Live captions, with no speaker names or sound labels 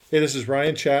Hey, this is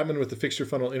Ryan Chapman with the Fix Your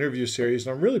Funnel interview series,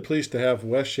 and I'm really pleased to have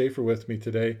Wes Schaefer with me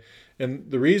today.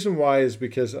 And the reason why is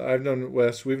because I've known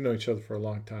Wes, we've known each other for a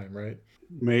long time, right?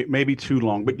 Maybe too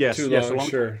long, but Too yes, a long, long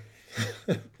sure.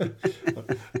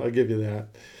 I'll give you that.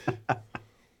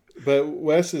 But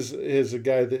Wes is a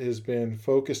guy that has been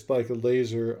focused like a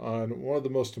laser on one of the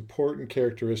most important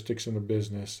characteristics in a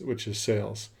business, which is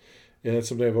sales. And that's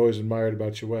something I've always admired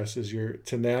about you, Wes, is your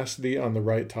tenacity on the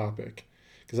right topic.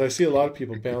 Because I see a lot of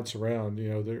people bounce around.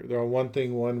 They're on one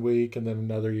thing one week, and then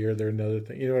another year they're another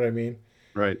thing. You know what I mean?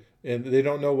 right. And they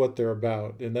don't know what they're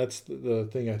about. And that's the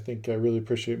thing I think I really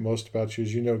appreciate most about you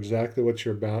is you know exactly what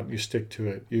you're about. And you stick to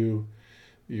it.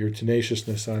 Your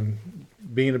tenaciousness on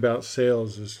being about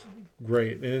sales is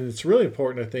great, and it's really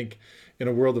important, I think, in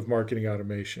a world of marketing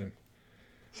automation.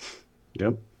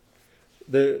 Yep.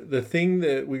 The thing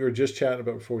that we were just chatting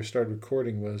about before we started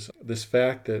recording was this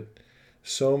fact that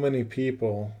so many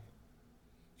people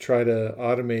try to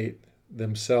automate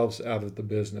themselves out of the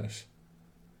business.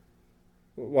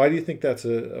 Why do you think that's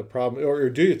a problem, or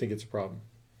do you think it's a problem?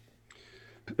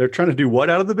 They're trying to do what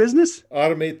out of the business?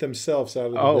 Automate themselves out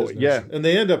of the Oh, business, yeah. and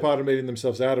they end up automating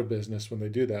themselves out of business when they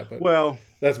do that. But Well,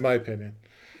 that's my opinion.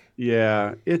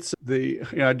 yeah.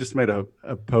 I just made a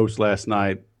post last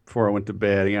night before I went to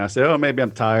bed. I said, oh, maybe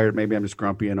I'm tired. Maybe I'm just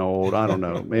grumpy and old. I don't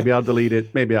know. Maybe I'll delete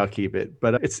it. Maybe I'll keep it.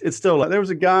 But it's still, there was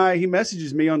a guy, he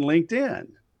messages me on LinkedIn.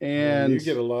 Yeah, you And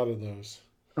get a lot of those.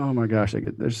 oh my gosh,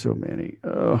 there's so many.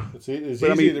 It's But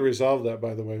I easy mean, to resolve that,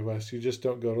 by the way, Wes. You just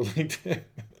don't go to LinkedIn.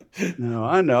 no,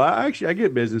 I know. I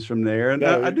get business from there, and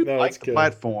No, I do no, it's like the good.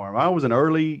 platform. I was an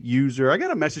early user. I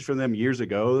got a message from them years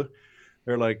ago.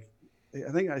 They're like,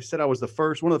 I think I said I was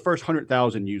one of the first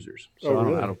 100,000 users. Oh, So I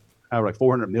really? don't have like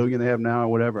 400 million they have now or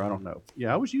whatever. I don't know.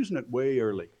 Yeah, I was using it way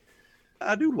early.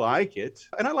 I do like it,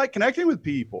 and I like connecting with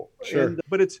people. Sure.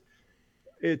 But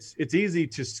it's easy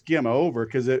to skim over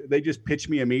because they just pitch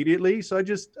me immediately. So I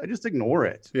just ignore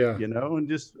it, Yeah. and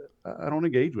just I don't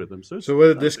engage with them. So So what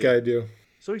did I this say, guy do?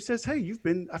 so he says, "Hey,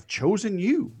 I've chosen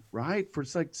you, right? For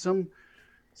it's like some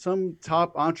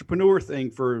top entrepreneur thing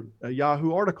for a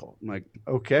Yahoo article." I'm like,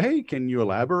 "Okay, can you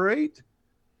elaborate?"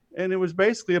 And it was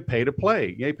basically a pay to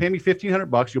play. Yeah, pay me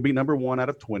 $1,500, you'll be number one out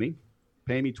of 20.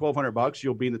 Pay me $1,200,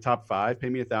 you'll be in the top five. Pay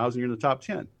me 1,000, you're in the top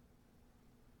 10.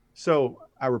 So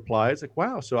I replied, it's like,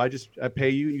 wow. So I pay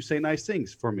you and you say nice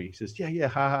things for me. He says, yeah, yeah,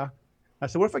 haha. I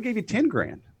said, what if I gave you 10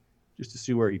 grand just to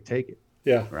see where he'd take it,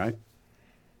 Yeah. right?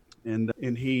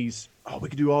 And he's, oh, we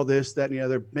could do all this, that, and the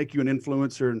other, make you an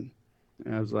influencer. And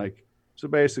I was like, so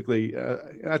basically,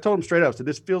 I told him straight up, I said,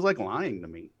 this feels like lying to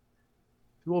me.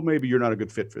 Well, maybe you're not a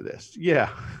good fit for this. Yeah.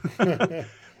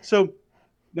 So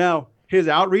now his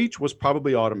outreach was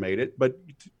probably automated, but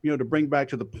to bring back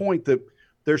to the point that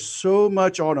there's so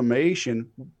much automation,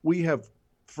 we have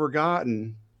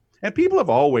forgotten, and people have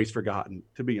always forgotten,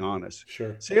 to be honest.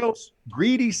 Sure.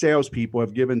 Greedy salespeople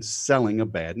have given selling a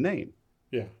bad name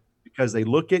Yeah. because they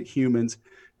look at humans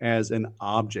as an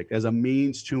object, as a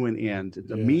means to an end,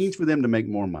 a Yes. means for them to make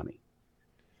more money.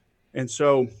 And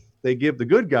so they give the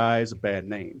good guys a bad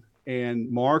name. And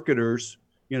marketers,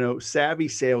 savvy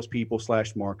salespeople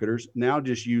 / marketers now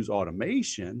just use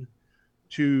automation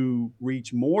to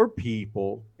reach more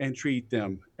people and treat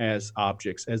them as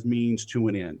objects, as means to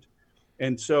an end.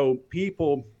 And so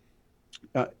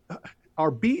uh,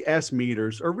 our BS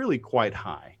meters are really quite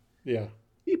high. Yeah.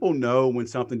 People know when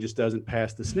something just doesn't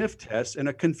pass the sniff test, and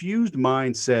a confused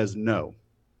mind says no.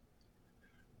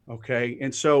 Okay.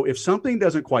 And so if something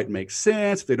doesn't quite make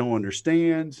sense, if they don't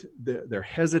understand, they're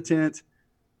hesitant,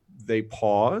 they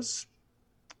pause,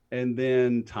 and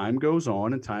then time goes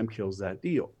on and time kills that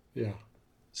deal. Yeah.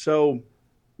 So,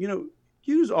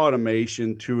 use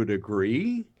automation to a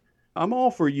degree. I'm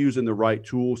all for using the right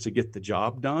tools to get the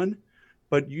job done,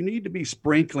 but you need to be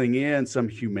sprinkling in some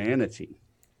humanity.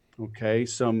 Okay,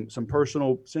 some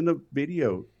personal. Send a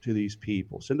video to these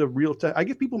people. Send a real text. I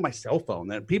give people my cell phone.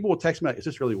 That people will text me, like, "Is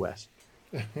this really Wes?"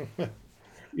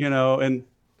 And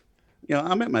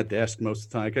I'm at my desk most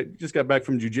of the time. I just got back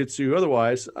from jujitsu.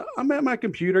 Otherwise, I'm at my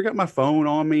computer. I got my phone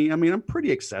on me. I mean, I'm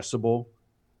pretty accessible.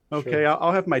 Okay, Sure.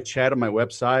 I'll have my chat on my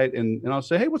website, and I'll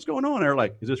say, "Hey, what's going on?" They're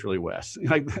like, "Is this really Wes?"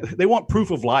 Like, they want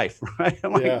proof of life, right?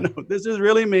 I'm like, Yeah. "No, this is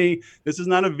really me. This is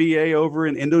not a VA over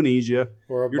in Indonesia.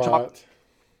 Or a You're talking, bot.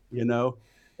 you know,"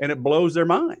 and it blows their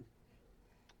mind.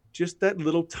 Just that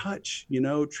little touch,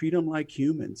 treat them like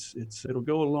humans. It'll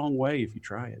go a long way if you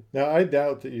try it. Now, I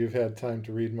doubt that you've had time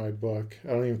to read my book.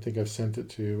 I don't even think I've sent it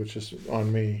to you, which is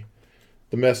on me.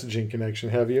 The Messaging Connection.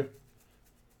 Have you?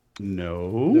 No.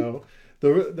 No.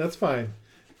 That's fine.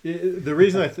 The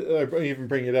reason I even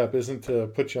bring it up isn't to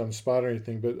put you on the spot or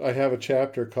anything, but I have a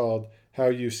chapter called how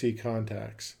you see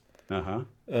contacts, Uh-huh.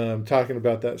 talking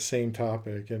about that same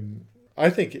topic. And I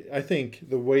think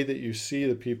the way that you see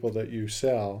the people that you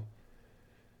sell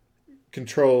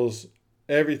controls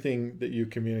everything that you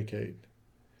communicate.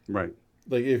 Right.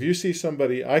 Like if you see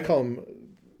somebody, I call them,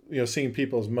 seeing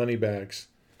people as money bags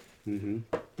Mm-hmm.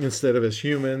 instead of as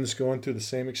humans going through the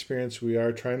same experience we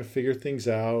are, trying to figure things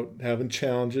out, having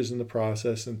challenges in the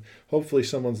process, and hopefully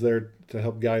someone's there to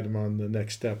help guide them on the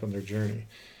next step on their journey.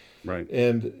 Right.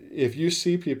 And if you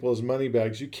see people as money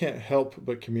bags, you can't help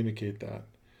but communicate that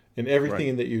in everything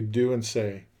Right. that you do and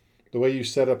say. The way you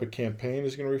set up a campaign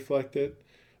is going to reflect it.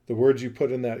 The words you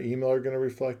put in that email are going to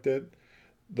reflect it.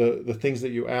 The things that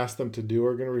you ask them to do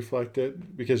are going to reflect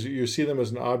it, because you see them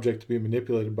as an object to be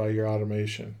manipulated by your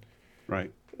automation,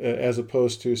 Right. as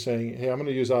opposed to saying, hey, I'm going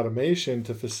to use automation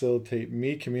to facilitate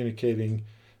me communicating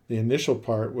the initial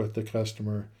part with the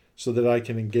customer so that I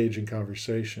can engage in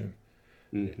conversation.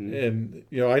 Mm-hmm. And,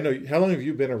 I know, how long have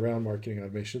you been around marketing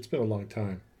automation? It's been a long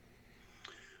time.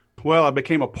 Well, I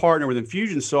became a partner with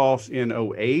Infusionsoft in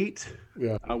 '08.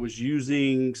 Yeah. I was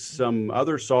using some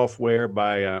other software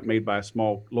made by a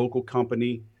small local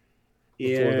company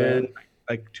Before in that.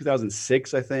 like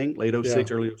 2006, I think, late Yeah. '06,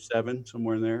 early '07,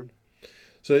 somewhere in there.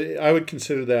 So I would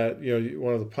consider that,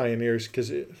 one of the pioneers, because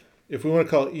if we want to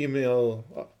call email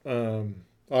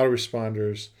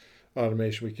autoresponders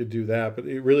automation, we could do that. But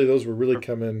those were really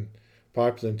coming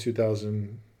popular in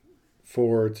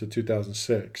 2004 to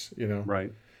 2006.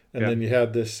 Right. And Yeah. then you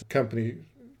had this company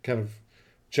kind of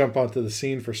jump onto the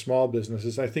scene for small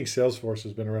businesses. I think Salesforce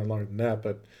has been around longer than that,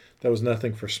 but that was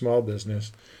nothing for small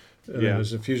business. And then Yeah.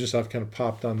 as Infusionsoft kind of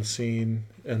popped on the scene,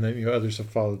 and then others have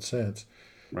followed since.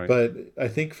 Right. But I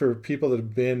think for people that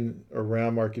have been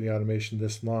around marketing automation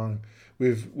this long,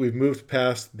 we've moved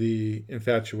past the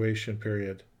infatuation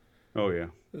period. Oh, yeah.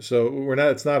 So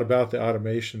it's not about the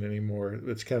automation anymore.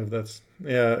 It's kind of,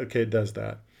 it does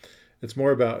that. It's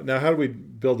more about, now, how do we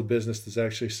build a business that's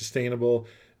actually sustainable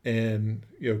and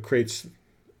creates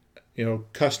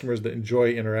customers that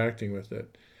enjoy interacting with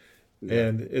it. Yeah.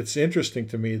 And it's interesting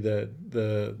to me that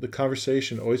the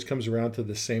conversation always comes around to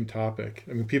the same topic.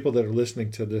 I mean, people that are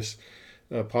listening to this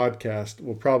podcast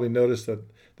will probably notice that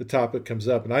the topic comes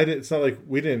up. And it's not like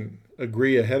we didn't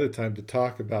agree ahead of time to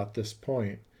talk about this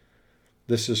point.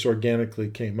 This just organically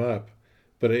came up.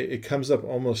 But it comes up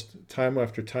almost time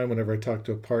after time whenever I talk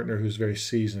to a partner who's very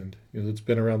seasoned, that's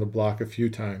been around the block a few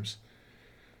times.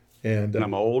 And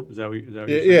I'm old. Is that what you're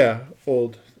saying? yeah,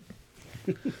 old.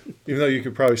 Even though you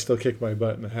could probably still kick my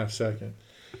butt in a half second.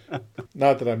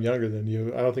 Not that I'm younger than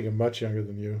you. I don't think I'm much younger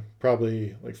than you.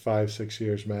 Probably like 5-6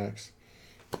 years max.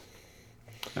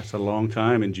 That's a long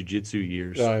time in jiu-jitsu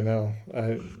years. I know.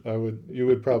 You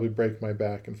would probably break my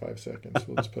back in 5 seconds.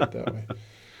 We'll just put it that way.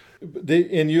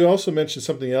 And you also mentioned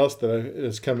something else that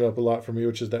has come up a lot for me,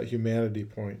 which is that humanity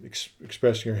point,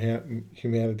 expressing your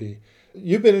humanity.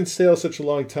 You've been in sales such a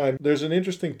long time. There's an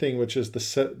interesting thing, which is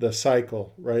the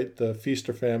cycle, right? The feast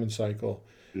or famine cycle.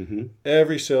 Mm-hmm.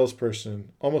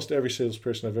 Almost every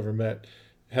salesperson I've ever met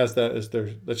has that as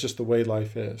that's just the way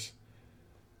life is.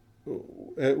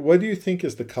 What do you think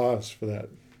is the cause for that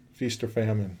feast or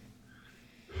famine?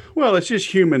 Well, it's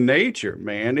just human nature,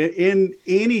 man. In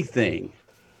anything,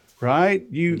 right?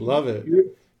 Love it.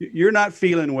 You're not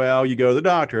feeling well. You go to the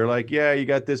doctor. Like, yeah, you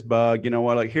got this bug. You know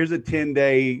what? Like, here's a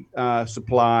 10-day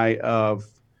supply of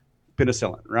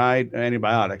penicillin, right?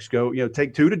 Antibiotics. Go,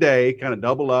 take 2 today. Kind of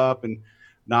double up and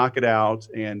knock it out,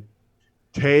 and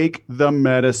take the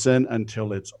medicine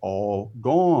until it's all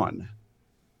gone.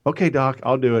 Okay, doc,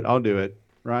 I'll do it.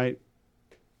 Right?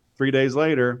 3 days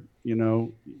later,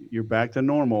 you're back to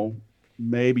normal.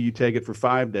 Maybe you take it for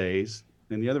 5 days,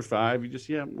 and the other 5, you just,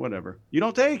 whatever. You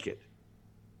don't take it.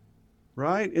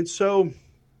 Right? And so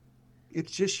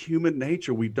it's just human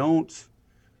nature. We don't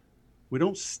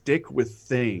stick with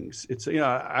things. It's,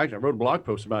 I wrote a blog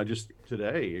post about it just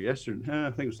today or yesterday. I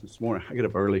think it was this morning. I get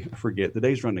up early. I forget. The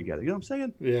days run together. You know what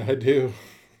I'm saying? Yeah, I do.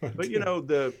 But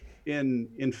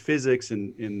in physics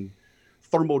and in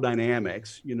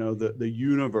thermodynamics, the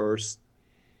universe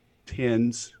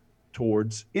tends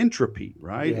towards entropy,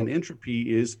 right? Yep. And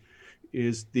entropy is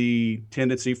the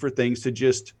tendency for things to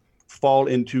just fall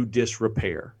into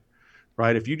disrepair,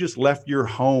 right? If you just left your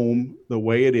home the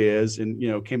way it is and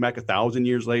came back 1,000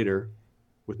 years later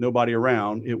with nobody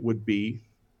around, it would be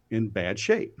in bad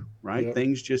shape, right? Yep.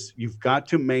 Things you've got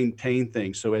to maintain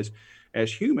things. So as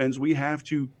humans, we have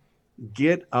to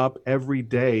get up every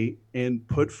day and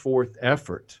put forth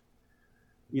effort.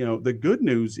 The good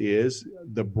news is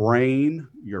the brain,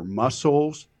 your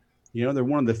muscles, they're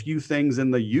one of the few things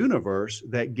in the universe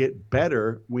that get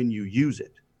better when you use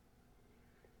it.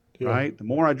 Yeah. right? The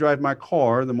more I drive my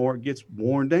car, the more it gets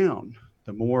worn down.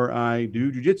 The more I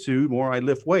do jujitsu, the more I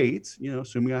lift weights,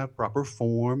 assuming I have proper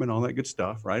form and all that good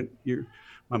stuff, right?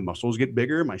 My muscles get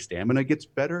bigger, my stamina gets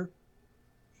better,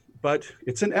 but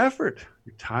it's an effort.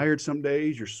 You're tired some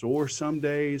days, you're sore some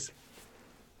days.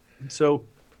 And so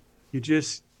you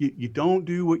don't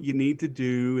do what you need to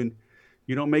do, and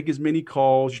you don't make as many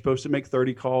calls. You're supposed to make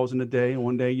 30 calls in a day, and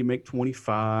one day you make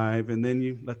 25, and then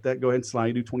you let that go ahead and slide.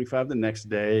 You do 25 the next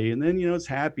day, and then it's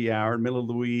happy hour, middle of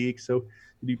the week, so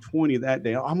you do 20 that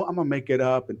day. I'm gonna make it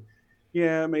up, and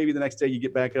yeah, maybe the next day you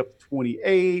get back up to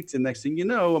 28, and next thing you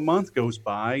know, a month goes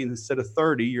by, and instead of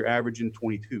 30, you're averaging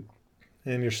 22.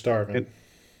 And you're starving.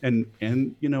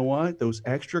 And you know what? Those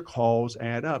extra calls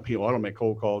add up. I don't make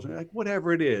cold calls, like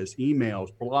whatever it is, emails,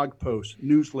 blog posts,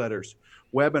 newsletters,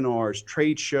 webinars,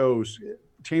 trade shows,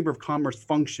 Chamber of Commerce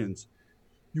functions.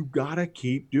 You got to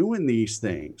keep doing these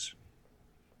things.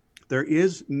 There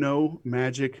is no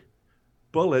magic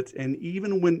bullet. And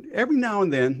even when every now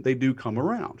and then they do come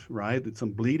around, right? It's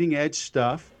some bleeding edge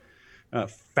stuff,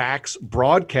 fax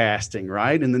broadcasting,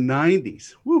 right? In the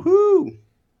 90s. Woohoo!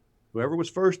 Whoever was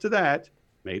first to that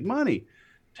made money.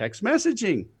 Text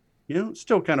messaging,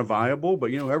 still kind of viable,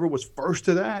 but whoever was first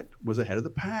to that was ahead of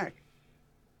the pack.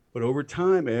 But over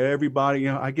time, everybody,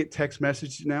 I get text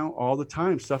messages now all the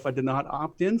time, stuff I did not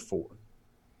opt in for.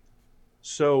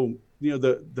 So,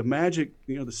 the magic,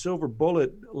 the silver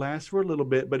bullet lasts for a little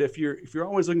bit. But if you're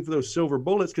always looking for those silver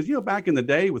bullets, because back in the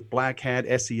day with Black Hat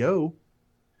SEO,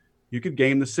 you could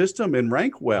game the system and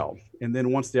rank well. And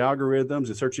then once the algorithms,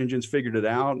 the search engines figured it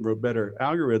out and wrote better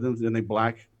algorithms, then they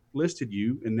blacklisted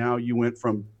you. And now you went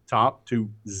from top to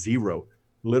zero,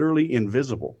 literally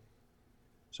invisible.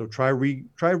 So try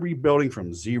rebuilding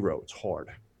from zero. It's hard.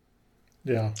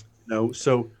 Yeah.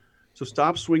 So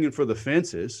stop swinging for the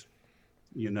fences,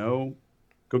 go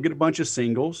get a bunch of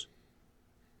singles.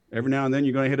 Every now and then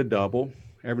you're going to hit a double.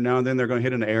 Every now and then they're going to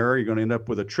hit an error. You're going to end up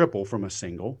with a triple from a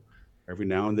single. Every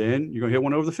now and then you're going to hit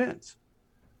one over the fence.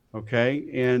 Okay.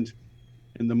 And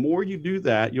the more you do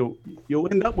that, you'll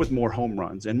end up with more home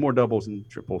runs and more doubles and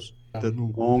triples. The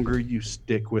longer you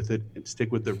stick with it and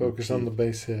stick with the focus routine. On the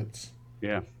base hits.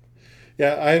 Yeah.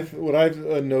 Yeah. What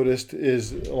I've noticed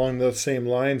is along those same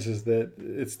lines is that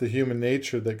it's the human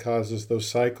nature that causes those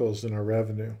cycles in our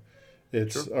revenue.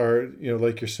 It's our,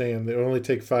 like you're saying, they only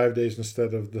take 5 days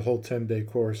instead of the whole 10-day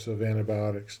course of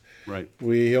antibiotics. Right.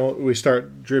 We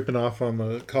start dripping off on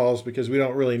the calls because we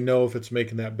don't really know if it's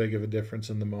making that big of a difference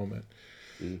in the moment.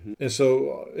 Mm-hmm. And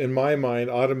so in my mind,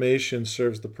 automation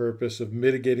serves the purpose of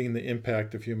mitigating the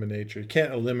impact of human nature. You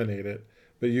can't eliminate it,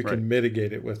 but you can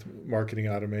mitigate it with marketing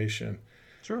automation.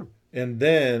 Sure. And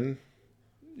then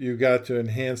you got to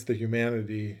enhance the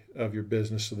humanity of your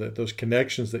business so that those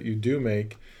connections that you do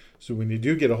make, so when you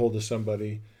do get a hold of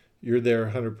somebody, you're there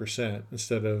 100%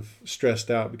 instead of stressed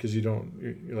out because you're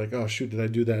like, oh shoot, did I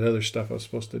do that other stuff I was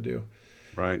supposed to do?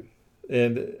 Right.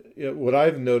 And what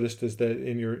I've noticed is that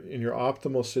in your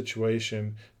optimal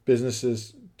situation,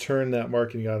 businesses turn that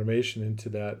marketing automation into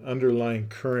that underlying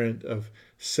current of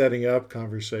setting up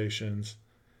conversations,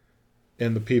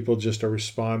 and the people just are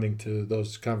responding to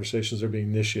those conversations that are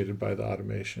being initiated by the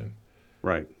automation.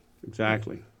 Right.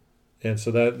 Exactly. And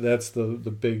so that's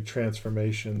the big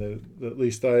transformation that at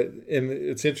least and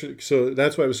it's interesting. So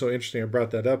that's why it was so interesting I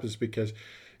brought that up, is because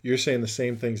you're saying the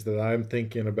same things that I'm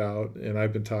thinking about and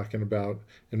I've been talking about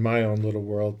in my own little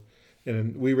world.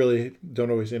 And we really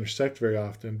don't always intersect very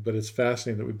often, but it's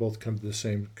fascinating that we both come to the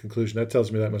same conclusion. That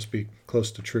tells me that must be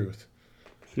close to truth.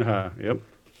 Yep.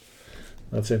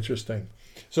 That's interesting.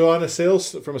 So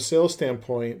from a sales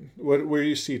standpoint, where do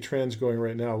you see trends going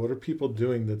right now? What are people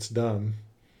doing that's done?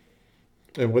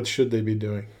 And what should they be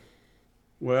doing?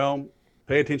 Well,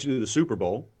 pay attention to the Super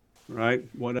Bowl, right?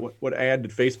 What ad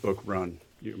did Facebook run?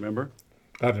 Do you remember?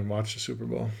 I didn't watch the Super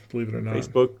Bowl, believe it or not.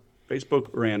 Facebook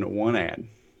ran one ad,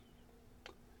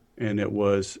 and it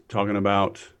was talking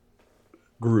about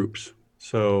groups.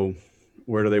 So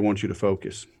where do they want you to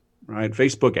focus, right?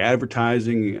 Facebook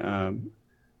advertising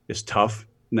is tough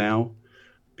now.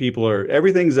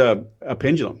 Everything's a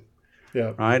pendulum.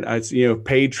 Yeah. Right. It's,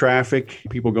 paid traffic,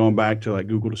 people going back to like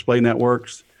Google Display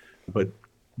Networks, but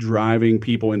driving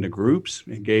people into groups,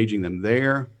 engaging them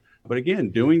there. But again,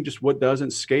 doing just what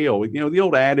doesn't scale. The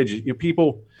old adage,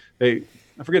 people, I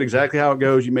forget exactly how it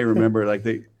goes. You may remember, like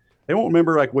they won't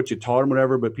remember like what you taught them,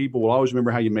 whatever, but people will always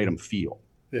remember how you made them feel.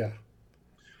 Yeah.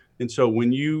 And so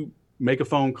when you make a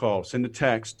phone call, send a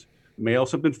text, mail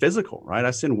something physical, right?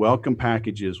 I send welcome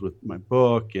packages with my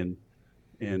book and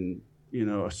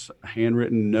a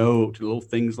handwritten note, little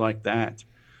things like that.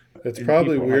 It's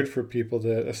probably weird for people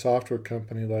that a software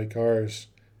company like ours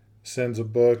sends a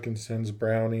book and sends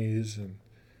brownies and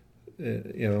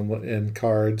and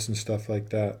cards and stuff like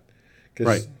that.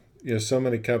 Right. Because so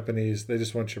many companies, they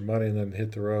just want your money and then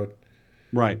hit the road.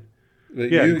 Right.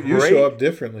 But Yeah. you show Great. up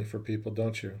differently for people,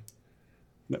 don't you?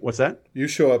 What's that? You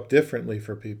show up differently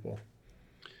for people.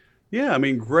 Yeah. I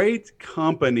mean, great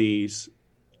companies,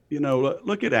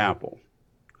 look at Apple.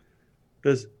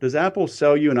 Does Apple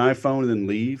sell you an iPhone and then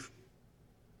leave?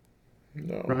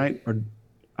 No, Right. Or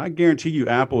I guarantee you,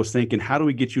 Apple is thinking, how do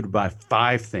we get you to buy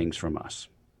 5 things from us?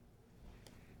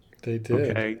 they did.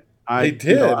 Okay. They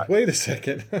did. Wait a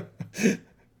second.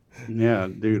 Yeah,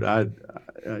 dude,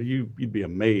 you'd be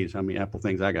amazed how many Apple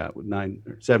things I got with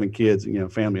 7 kids,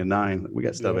 family of 9. We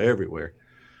got stuff Yeah. everywhere.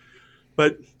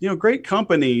 But, great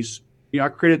companies, I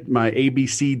created my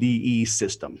ABCDE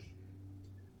system.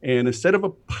 And instead of a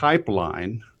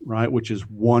pipeline, right, which is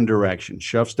one direction,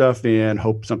 shove stuff in,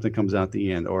 hope something comes out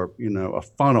the end, or, a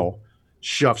funnel,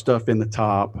 shove stuff in the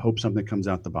top, hope something comes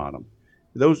out the bottom.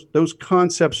 Those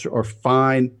concepts are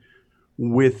fine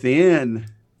within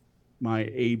my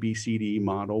ABCD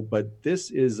model, but this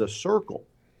is a circle,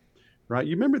 right?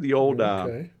 You remember the old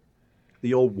Okay.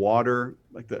 water,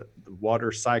 like the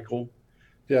water cycle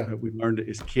Yeah. that we learned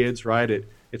as kids, right?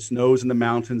 It snows in the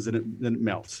mountains and then it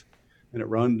melts, and it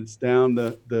runs down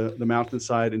the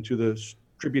mountainside into the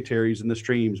tributaries and the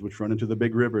streams, which run into the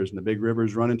big rivers, and the big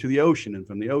rivers run into the ocean, and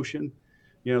from the ocean,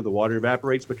 the water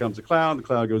evaporates, becomes a cloud. The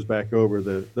cloud goes back over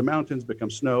the mountains,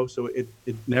 becomes snow. So it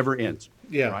never ends.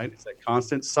 Yeah. Right? It's that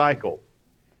constant cycle.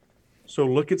 So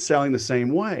look at selling the same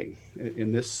way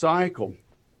in this cycle.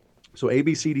 So A,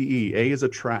 B, C, D, E. A is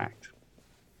attract.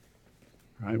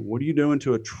 Right? What are you doing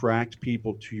to attract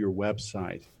people to your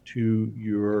website, to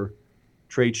your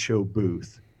trade show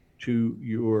booth, to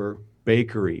your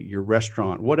bakery, your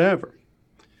restaurant, whatever?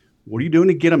 What are you doing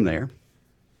to get them there?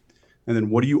 And then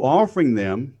what are you offering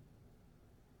them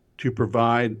to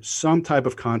provide some type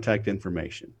of contact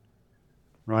information?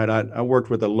 Right. I worked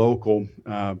with a local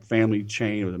family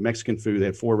chain with a Mexican food. They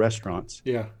had 4 restaurants.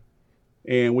 Yeah.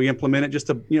 And we implemented just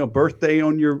a birthday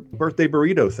on your birthday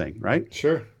burrito thing. Right.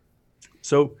 Sure.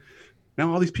 So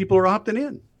now all these people are opting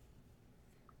in.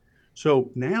 So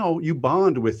now you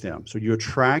bond with them. So you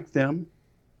attract them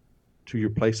to your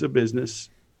place of business.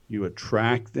 You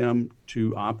attract them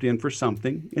to opt in for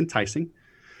something enticing.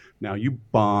 Now you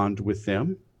bond with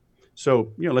them.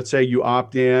 So, let's say you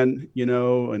opt in,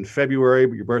 in February,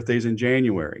 but your birthday's in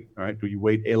January. All right. Do you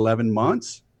wait 11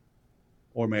 months?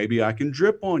 Or maybe I can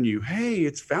drip on you. Hey,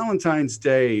 it's Valentine's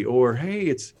Day. Or, hey,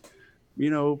 it's,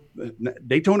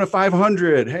 Daytona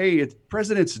 500. Hey, it's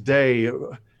President's Day.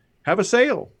 Have a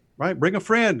sale, right? Bring a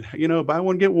friend, buy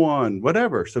one, get one,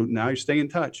 whatever. So now you stay in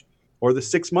touch. Or the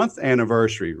 6-month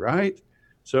anniversary, right?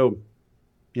 So,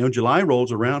 July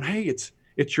rolls around. Hey,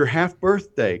 it's your half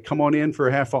birthday. Come on in for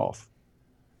a half off.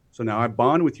 So now I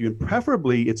bond with you, and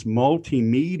preferably it's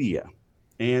multimedia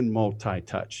and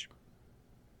multi-touch.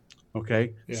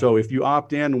 Okay. Yeah. So if you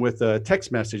opt in with a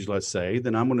text message, let's say,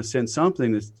 then I'm going to send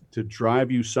something to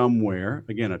drive you somewhere.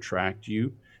 Again, attract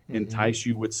you, entice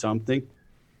you with something.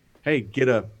 Hey, get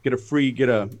a free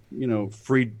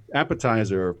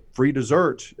appetizer, free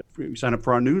dessert. You sign up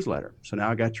for our newsletter. So now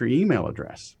I got your email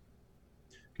address.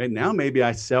 Okay. Now maybe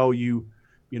I sell you,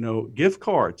 gift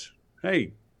cards.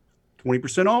 Hey,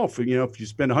 20% off, if you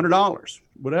spend $100,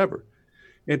 whatever.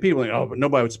 And people are like, oh, but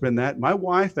nobody would spend that. My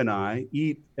wife and I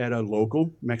eat at a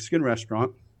local Mexican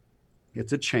restaurant.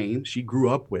 It's a chain she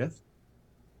grew up with.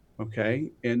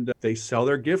 Okay. And they sell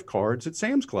their gift cards at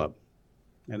Sam's Club,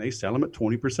 and they sell them at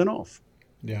 20% off.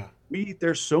 Yeah. We eat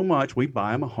there so much, we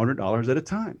buy them $100 at a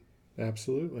time.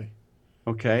 Absolutely.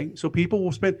 Okay. So people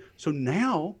will spend. So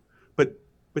now,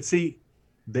 but see,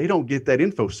 they don't get that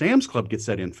info. Sam's Club gets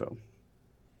that info.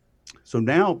 So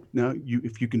now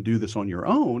if you can do this on your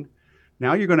own,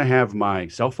 now you're going to have my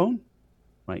cell phone,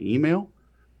 my email,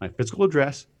 my physical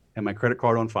address, and my credit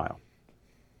card on file.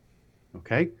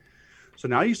 Okay. So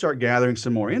now you start gathering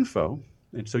some more info.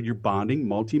 And so you're bonding,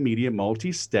 multimedia,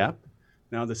 multi-step.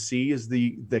 Now the C is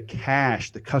the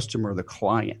cash, the customer, the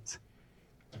client.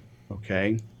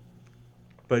 Okay.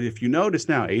 But if you notice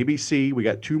now, ABC, we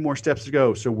got 2 more steps to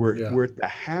go. So we're at the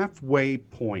halfway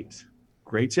point.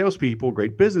 Great salespeople,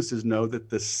 great businesses know that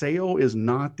the sale is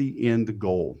not the end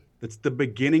goal. It's the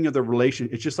beginning of the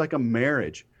relationship. It's just like a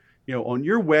marriage. On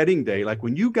your wedding day, like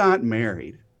when you got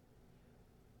married,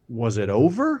 was it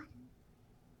over?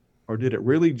 Or did it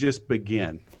really just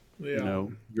begin? Yeah.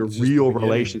 Your real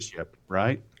relationship,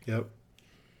 right? Yep.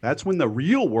 That's when the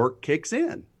real work kicks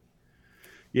in.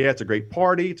 Yeah, it's a great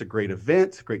party. It's a great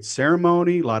event, great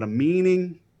ceremony, a lot of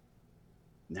meaning.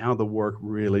 Now the work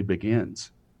really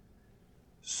begins.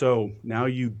 So now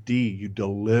you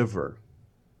deliver.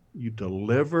 You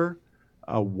deliver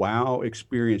a wow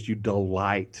experience. You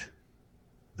delight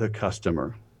the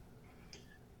customer.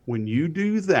 When you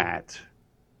do that,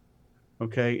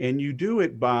 okay, and you do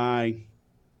it by,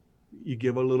 you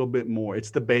give a little bit more.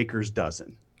 It's the baker's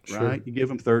dozen, right? Sure. You give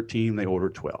them 13, they order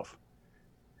 12.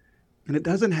 And it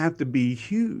doesn't have to be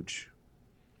huge.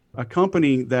 A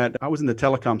company that I was in the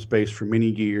telecom space for many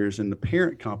years, and the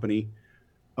parent company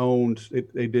owned,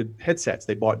 they did headsets.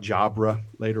 They bought Jabra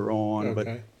later on,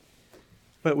 Okay.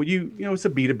 but when you know, it's a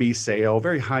B2B sale,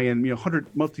 very high end, you know,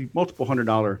 multiple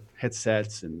 $100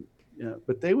 headsets, and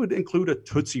but they would include a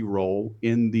Tootsie Roll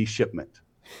in the shipment.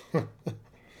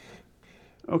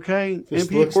 Okay, and Just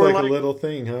people looks were like a like, little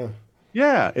thing, huh?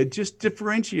 yeah, it just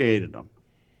differentiated them.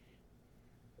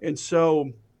 And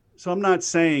so I'm not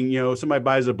saying, you know, somebody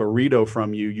buys a burrito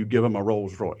from you, you give them a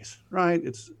Rolls Royce, right?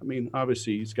 It's, I mean,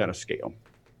 obviously it's got a scale,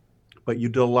 but you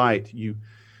delight, you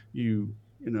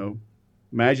know,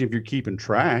 imagine if you're keeping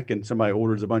track and somebody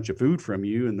orders a bunch of food from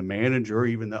you and the manager or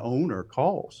even the owner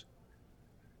calls,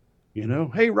 you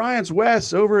know, hey, Ryan's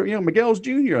Wes over, you know, Miguel's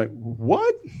Jr. Like,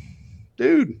 what?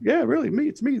 Dude, yeah, really, me.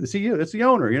 It's me, the CEO. That's the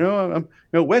owner. You know, I'm, you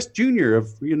know, West Jr. of,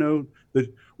 you know, the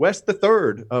West the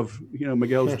third of, you know,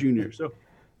 Miguel's Jr. So,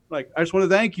 like, I just want to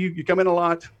thank you. You come in a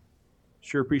lot.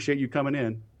 Sure appreciate you coming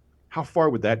in. How far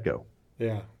would that go?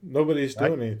 Yeah. Nobody's Right.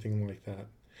 doing anything like that.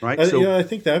 Right. You know, So, I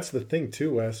think that's the thing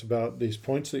too, Wes, about these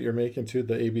points that you're making too,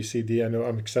 the ABCD. I know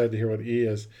I'm excited to hear what E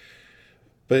is.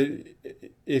 But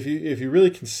if you really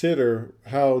consider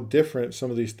how different some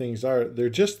of these things are, they're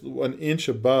just an inch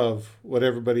above what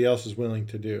everybody else is willing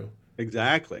to do.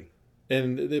 exactly.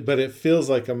 But it feels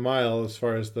like a mile as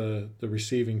far as the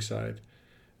receiving side.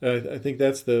 I think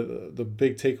that's the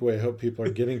big takeaway I hope people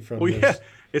are getting from Well, yeah, this.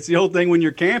 it's the old thing when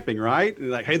you're camping, right?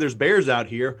 Like, hey, there's bears out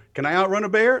here. Can I outrun a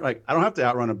bear? Like, I don't have to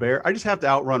outrun a bear. I just have to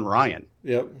outrun Ryan.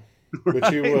 Yep, which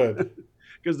you would.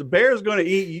 Because the bear is going to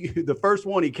eat you, the first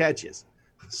one he catches.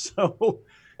 So,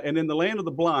 and in the land of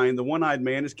the blind, the one-eyed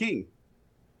man is king.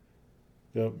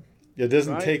 Yep. It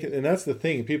doesn't Right? take it, and that's the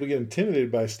thing. People get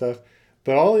intimidated by stuff,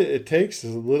 but all it takes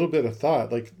is a little bit of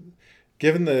thought. Like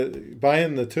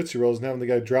buying the Tootsie Rolls and having the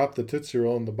guy drop the Tootsie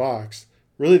Roll in the box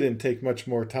really didn't take much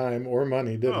more time or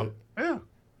money, did Oh, it? yeah,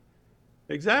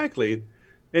 exactly.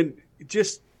 And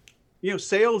just, you know,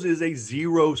 sales is a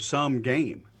zero-sum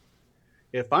game.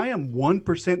 If I am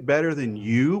 1% better than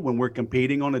you when we're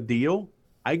competing on a deal,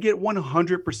 I get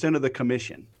 100% of the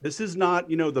commission. This is not,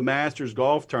 you know, the Masters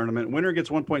golf tournament. Winner gets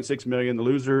 1.6 million. The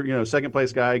loser, you know, second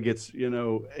place guy gets, you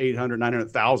know, 800,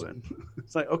 900,000.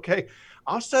 It's like, okay,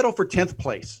 I'll settle for 10th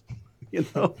place. You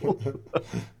know,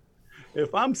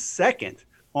 if I'm second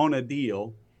on a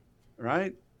deal,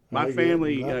 right? My I get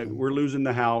family, nothing. we're losing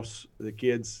the house. The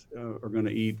kids are going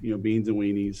to eat, you know, beans and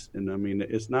weenies. And I mean,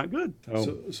 it's not good.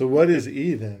 So what is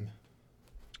E then?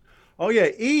 Oh yeah,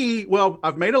 E. Well,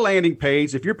 I've made a landing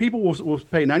page. If your people will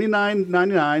pay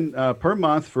 $99.99 per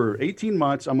month for 18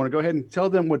 months, I'm going to go ahead and tell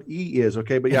them what E is.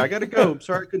 Okay, but yeah, I got to go.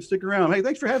 Sorry, I couldn't stick around. Hey,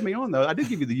 thanks for having me on though. I did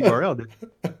give you the URL.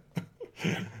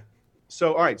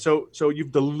 So all right, so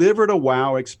you've delivered a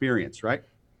wow experience, right?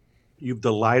 You've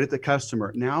delighted the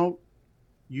customer. Now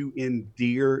you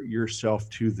endear yourself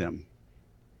to them.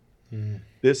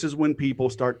 This is when people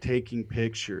start taking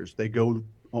pictures. They go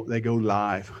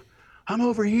live. I'm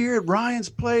over here at Ryan's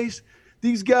place.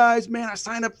 These guys, man, I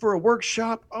signed up for a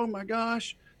workshop. Oh my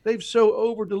gosh, they've so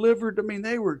over delivered. I mean,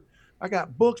 I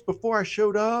got books before I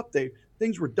showed up.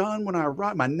 Things were done when I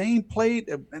arrived. My nameplate,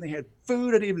 and they had food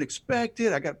I didn't even expect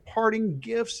it. I got parting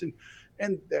gifts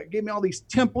and they gave me all these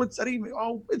templates.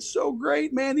 Oh, it's so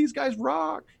great, man. These guys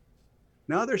rock.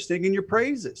 Now they're singing your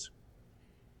praises.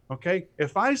 Okay.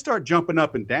 If I start jumping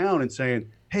up and down and saying,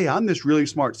 hey, I'm this really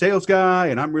smart sales guy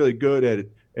and I'm really good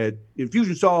at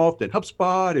Infusionsoft and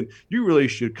HubSpot, and you really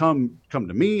should come to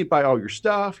me and buy all your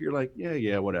stuff. You're like,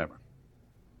 yeah, whatever.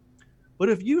 But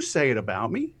if you say it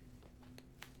about me,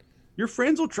 your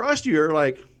friends will trust you. You're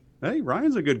like, hey,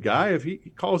 Ryan's a good guy. If he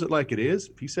calls it like it is,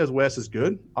 if he says Wes is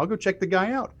good, I'll go check the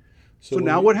guy out. So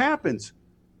now what happens?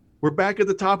 We're back at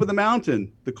the top of the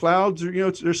mountain. The clouds are,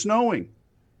 they're snowing.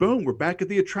 Boom, we're back at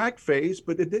the attract phase,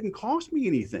 but it didn't cost me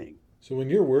anything. So when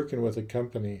you're working with a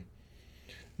company,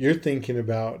 you're thinking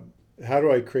about, how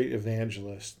do I create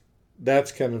evangelists?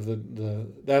 That's kind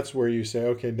of that's where you say,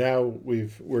 okay, now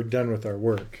we're done with our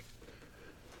work.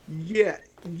 Yeah.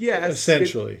 Yes.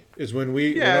 Essentially, is when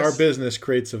when our business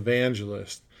creates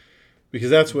evangelists, because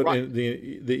that's what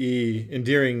the E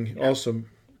endearing also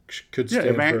could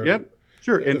stand for. Yep.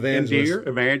 Sure. And evangelist. endear,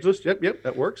 evangelist. Yep,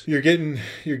 that works. You're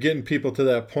getting people to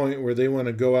that point where they want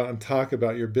to go out and talk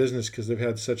about your business because they've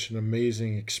had such an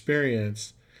amazing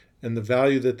experience, and the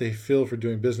value that they feel for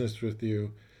doing business with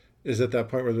you is at that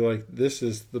point where they're like, this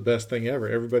is the best thing ever.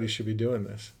 Everybody should be doing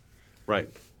this. Right.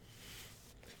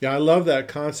 Yeah, I love that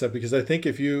concept because I think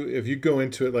if you go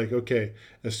into it like, okay,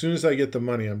 as soon as I get the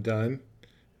money, I'm done,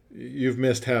 you've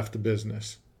missed half the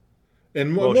business.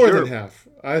 And more than half.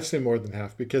 I'd say more than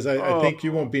half because I think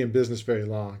you won't be in business very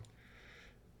long.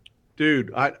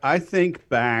 Dude, I think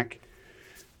back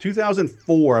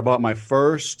 2004, I bought my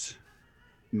first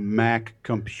Mac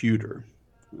computer.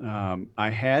 I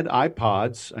had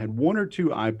iPods. I had one or two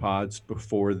iPods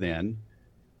before then,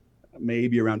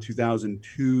 maybe around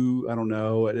 2002. I don't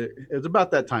know. It was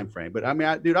about that time frame. But I mean,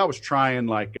 I was trying,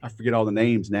 like, I forget all the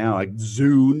names now, like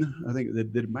Zune. I think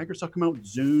did Microsoft come out with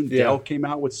Zune? Yeah. Dell came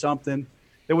out with something.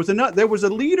 There was a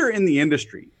leader in the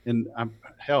industry, and I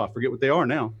forget what they are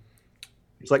now.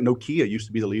 It's like Nokia used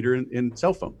to be the leader in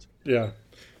cell phones. Yeah.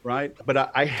 Right.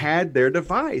 But I had their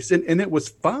device, and it was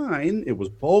fine. It was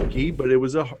bulky, but it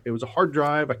was a hard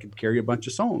drive. I could carry a bunch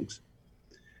of songs.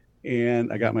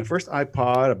 And I got my first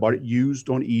iPod. I bought it used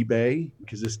on eBay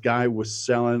because this guy was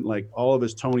selling like all of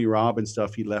his Tony Robbins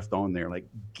stuff he left on there, like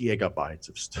gigabytes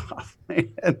of stuff.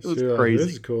 Man, it was crazy.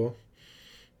 This is cool.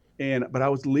 But I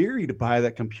was leery to buy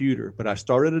that computer. But I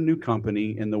started a new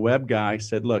company, and the web guy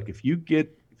said, "Look, if you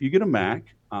get a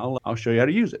Mac, I'll show you how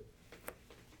to use it."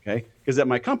 Okay, because at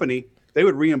my company they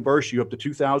would reimburse you up to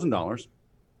 $2,000,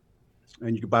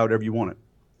 and you could buy whatever you wanted.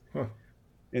 Huh.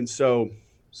 And so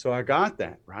I got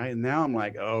that, right, and now I'm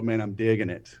like, oh man, I'm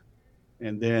digging it.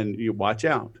 And then you watch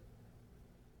out,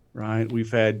 right?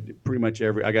 We've had pretty much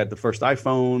I got the first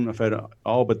iPhone. I've had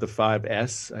all but the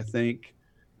 5S, I think.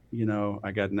 You know,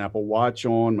 I got an Apple Watch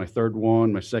on my third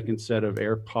one, my second set of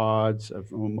AirPods.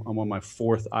 I'm on my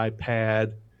fourth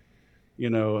iPad. You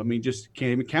know, I mean, just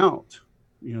can't even count.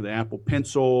 You know, the Apple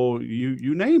Pencil,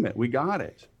 you name it, we got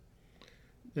it.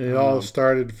 And it all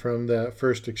started from that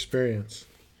first experience.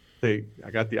 I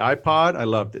got the iPod, I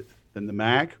loved it. Then the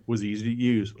Mac was easy to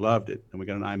use, loved it. And we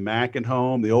got an iMac at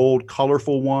home, the old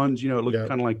colorful ones, you know, it looked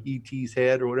kind of like E.T.'s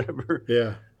head or whatever.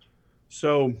 Yeah.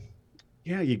 So,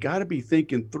 yeah, you got to be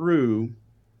thinking through,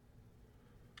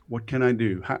 what can I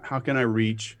do? How can I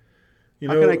reach?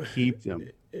 How can I keep them?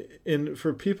 And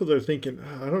for people that are thinking,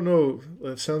 I don't know,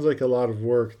 that sounds like a lot of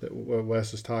work that what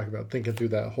Wes is talking about, thinking through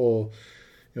that whole,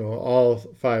 you know, all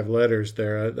 5 letters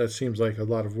there. That seems like a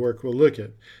lot of work. Well,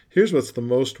 here's what's the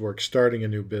most work: starting a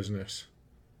new business.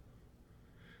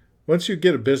 Once you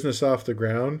get a business off the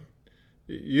ground,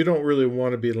 you don't really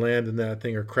want to be landing that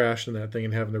thing or crashing that thing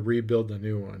and having to rebuild a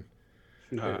new one.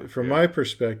 From my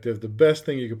perspective, the best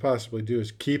thing you could possibly do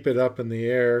is keep it up in the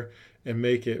air and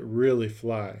make it really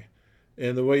fly.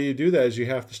 And the way you do that is you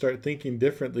have to start thinking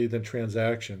differently than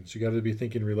transactions. You got to be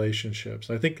thinking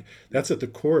relationships. I think that's at the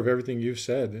core of everything you've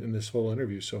said in this whole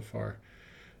interview so far,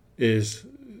 is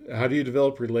how do you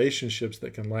develop relationships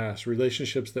that can last,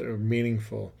 relationships that are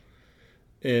meaningful.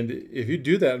 And if you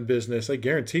do that in business, I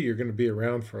guarantee you're going to be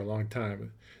around for a long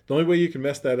time. The only way you can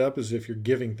mess that up is if you're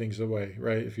giving things away,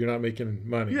 right? If you're not making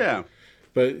money. Yeah.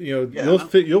 But, you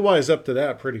know, you'll wise up to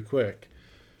that pretty quick.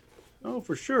 Oh,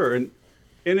 for sure. And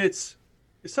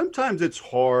sometimes it's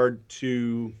hard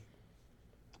to,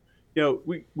 you know,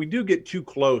 we do get too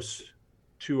close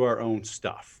to our own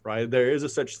stuff, right? There is a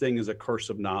such thing as a curse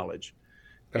of knowledge.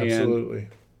 Absolutely.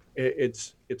 And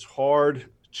it's hard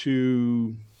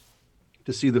to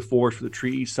see the forest for the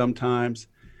trees sometimes.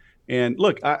 And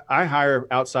look, I hire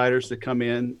outsiders to come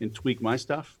in and tweak my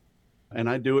stuff, and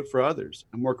I do it for others.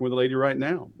 I'm working with a lady right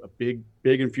now, a big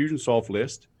Infusionsoft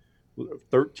list,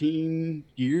 13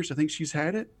 years, I think she's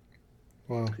had it.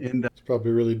 Wow. And it's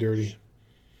probably really dirty.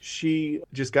 She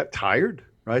just got tired,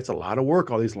 right? It's a lot of work,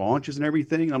 all these launches and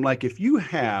everything. I'm like, if you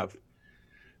have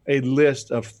a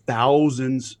list of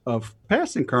thousands of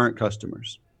past and current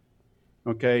customers,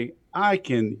 okay, I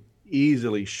can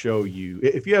easily show you.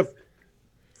 If you have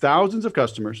thousands of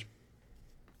customers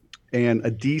and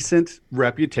a decent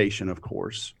reputation, of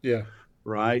course. Yeah.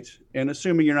 Right. And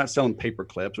assuming you're not selling paper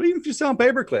clips, or even if you're selling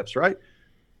paper clips, right?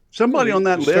 Somebody on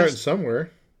that list. Starting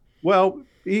somewhere. Well,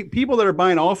 people that are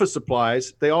buying office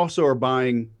supplies, they also are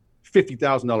buying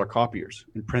 $50,000 copiers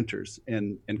and printers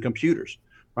and computers,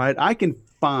 right? I can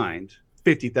find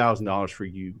 $50,000 for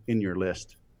you in your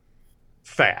list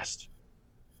fast,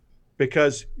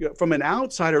 because from an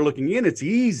outsider looking in, it's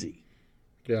easy.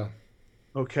 Yeah.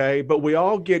 Okay. But we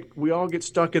all get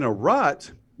stuck in a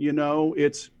rut. You know,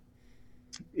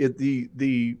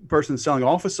 the person selling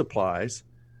office supplies,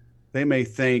 they may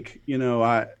think, you know,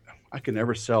 I could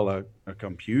never sell a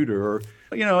computer, or,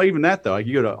 even that though. Like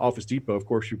you go to Office Depot, of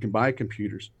course, you can buy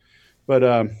computers.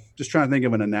 But just trying to think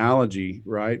of an analogy,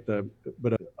 right?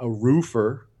 But a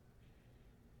roofer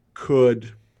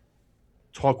could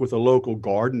talk with a local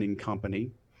gardening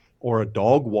company or a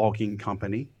dog walking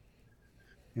company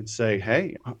and say,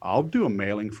 hey, I'll do a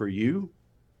mailing for you,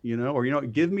 or,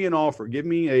 give me an offer, give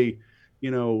me a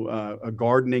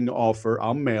gardening offer.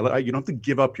 I'll mail it. You don't have to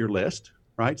give up your list,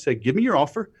 right? Say, give me your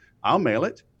offer. I'll mail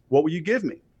it. What will you give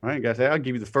me? Right? You guys say, I'll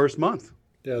give you the first month.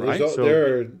 Yeah, right?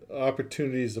 There are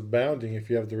opportunities abounding if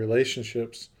you have the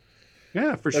relationships.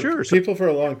 Yeah, for sure. People for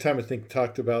a long time, I think,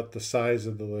 talked about the size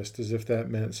of the list as if that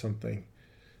meant something.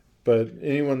 But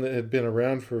anyone that had been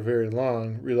around for very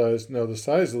long realized, no, the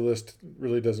size of the list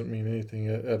really doesn't mean anything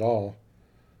at all.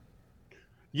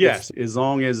 Yes, as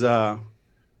long as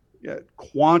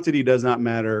quantity does not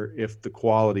matter if the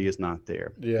quality is not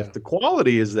there. Yeah. If the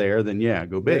quality is there, then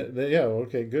go big. Yeah,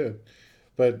 okay, good.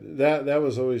 But that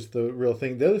was always the real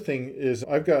thing. The other thing is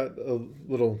I've got a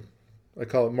little, I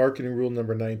call it marketing rule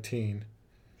number 19.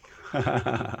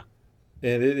 And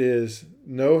it is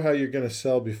know how you're going to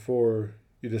sell before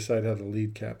you decide how to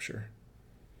lead capture.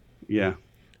 Yeah.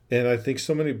 And I think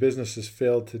so many businesses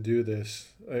fail to do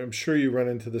this. I'm sure you run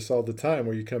into this all the time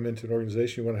where you come into an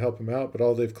organization, you want to help them out, but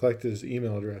all they've collected is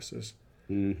email addresses.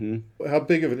 Mm-hmm. How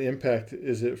big of an impact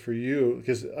is it for you?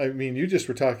 Because, you just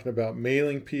were talking about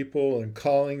mailing people and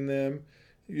calling them.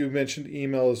 You mentioned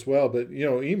email as well, but,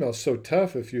 email is so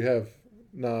tough if you have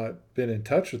not been in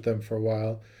touch with them for a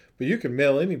while. But you can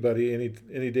mail anybody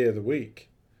any day of the week.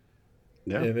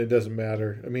 Yeah. And it doesn't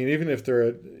matter. Even if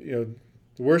they're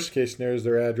the worst case scenario is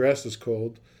their address is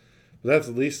cold, but that's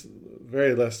at least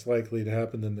very less likely to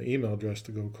happen than the email address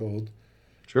to go cold.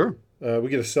 Sure. We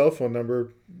get a cell phone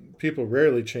number. People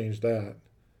rarely change that.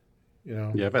 Yeah,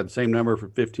 I've had the same number for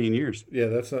 15 years.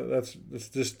 Yeah,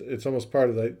 it's almost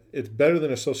part of that. It's better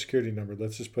than a Social Security number.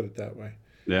 Let's just put it that way.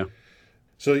 Yeah.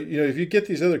 So, if you get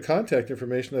these other contact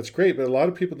information, that's great, but a lot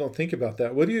of people don't think about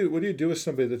that. What do you do with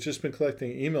somebody that's just been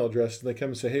collecting email address and they come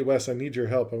and say, hey, Wes, I need your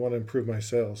help. I want to improve my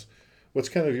sales. What's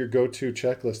kind of your go-to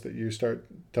checklist that you start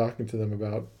talking to them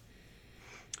about?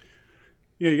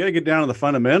 Yeah, you got to get down to the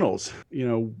fundamentals.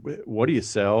 What do you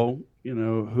sell?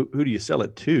 Who do you sell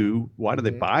it to? Why do they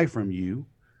buy from you?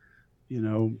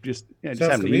 Just have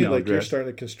an email address. You're starting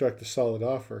to construct a solid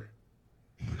offer.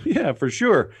 Yeah, for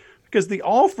sure. Because the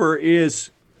offer is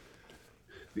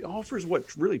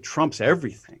what really trumps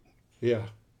everything. Yeah.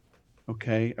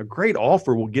 Okay. A great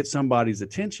offer will get somebody's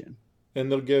attention. And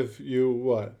they'll give you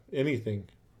what? Anything.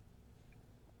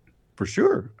 For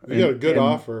sure. You got a good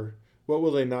offer. What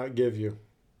will they not give you?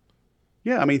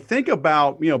 Yeah. Think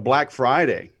about, Black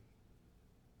Friday,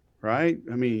 right?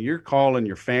 You're calling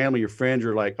your family, your friends,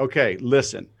 you're like, okay,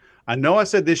 listen, I know I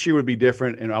said this year would be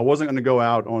different and I wasn't going to go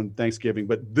out on Thanksgiving,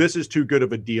 but this is too good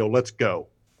of a deal. Let's go.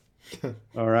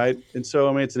 All right. And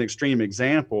so, it's an extreme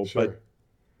example, sure. But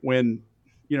when,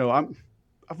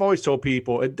 I've always told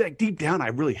people deep down, I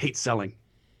really hate selling.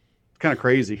 It's kind of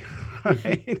crazy.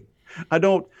 Right? I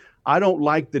don't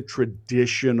like the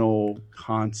traditional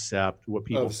concept, what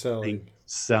people think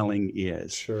selling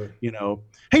is. Sure.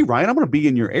 Hey, Ryan, I'm going to be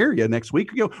in your area next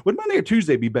week. Would Monday or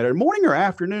Tuesday be better? Morning or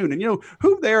afternoon? And,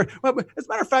 who there? Well, as a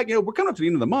matter of fact, we're coming up to the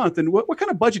end of the month. And what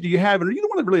kind of budget do you have? And are you the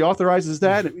one that really authorizes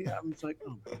that? And I'm just like,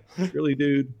 oh, really,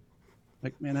 dude?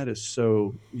 Like, man, that is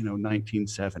so,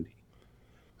 1970.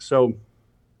 So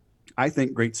I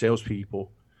think great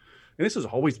salespeople, and this has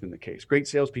always been the case, great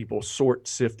salespeople sort,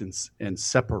 sift, and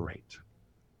separate.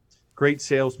 Great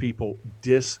salespeople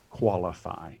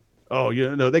disqualify. Oh,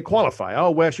 they qualify.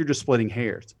 Oh, Wes, you're just splitting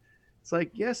hairs. It's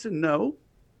like, yes and no.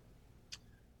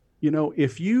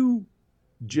 If you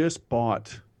just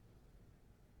bought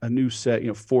a new set,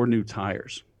 4 new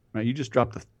tires, right? You just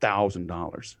dropped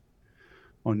 $1,000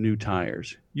 on new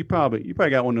tires. You probably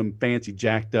got one of them fancy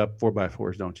jacked up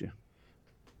 4x4s, don't you?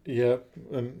 Yep.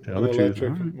 An electric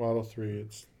right. Model 3.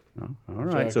 It's all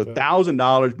right. So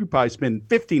 $1,000, you probably spend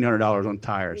 $1,500 on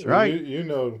tires, right? You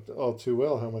know all too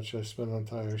well how much I spend on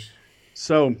tires.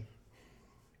 So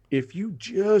if you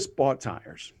just bought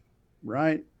tires,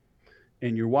 right,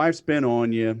 and your wife's been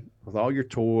on you with all your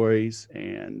toys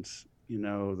and,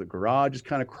 the garage is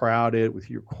kind of crowded with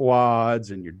your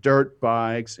quads and your dirt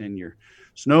bikes and your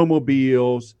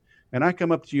snowmobiles, and I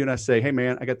come up to you and I say, hey,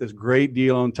 man, I got this great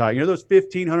deal on tires. Those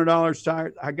 $1,500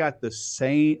 tires? I got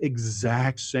the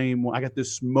exact same one. I got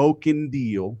this smoking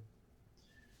deal,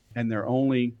 and they're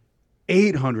only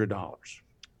 $800,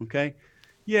 okay?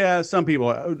 Yeah, some people,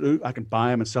 I can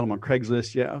buy them and sell them on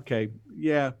Craigslist. Yeah, okay.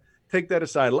 Yeah, take that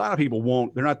aside. A lot of people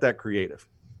won't. They're not that creative,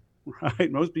 right?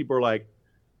 Most people are like,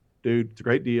 dude, it's a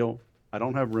great deal. I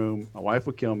don't have room. My wife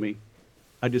would kill me.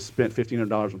 I just spent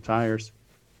 $1,500 on tires.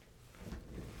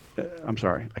 I'm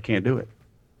sorry, I can't do it.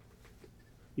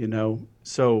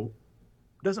 So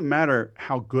it doesn't matter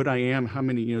how good I am, how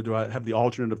many, do I have the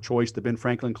alternative choice, the Ben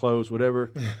Franklin clothes,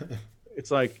 whatever.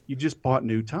 It's like you just bought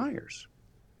new tires.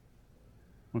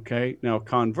 Okay. Now,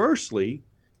 conversely,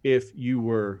 if you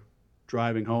were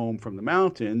driving home from the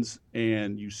mountains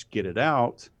and you skidded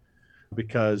out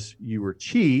because you were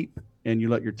cheap and you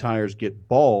let your tires get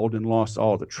bald and lost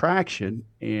all the traction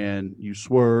and you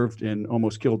swerved and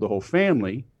almost killed the whole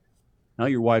family. Now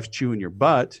your wife's chewing your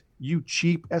butt. You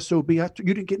cheap SOB. You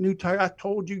didn't get new tires. I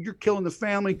told you, you're killing the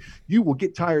family. You will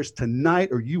get tires tonight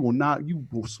or you will not. You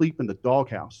will sleep in the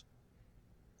doghouse.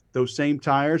 Those same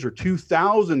tires are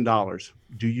 $2,000.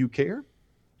 Do you care?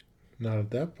 Not at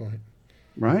that point.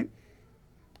 Right?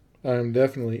 I'm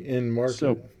definitely in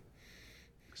market.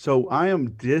 So I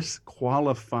am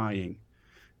disqualifying.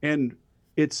 And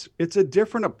it's a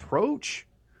different approach.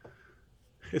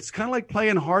 It's kind of like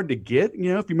playing hard to get. If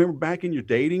you remember back in your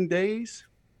dating days,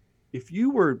 if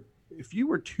you were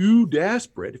too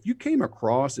desperate, if you came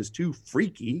across as too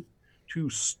freaky, too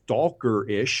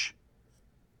stalker-ish,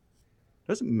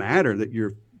 doesn't matter that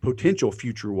your potential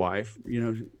future wife,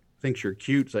 thinks you're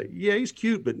cute. It's like, yeah, he's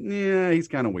cute, but yeah, he's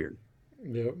kind of weird.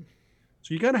 Yep.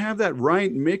 So you got to have that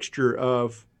right mixture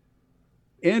of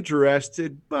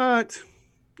interested, but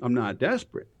I'm not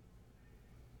desperate.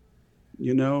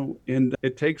 And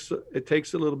it takes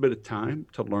a little bit of time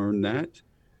to learn that.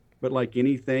 But like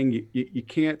anything, you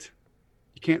can't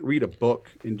read a book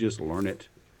and just learn it.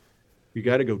 You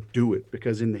got to go do it,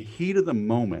 because in the heat of the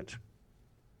moment,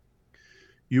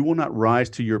 you will not rise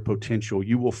to your potential.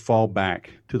 You will fall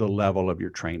back to the level of your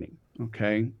training.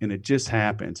 Okay. And it just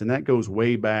happens. And that goes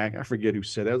way back. I forget who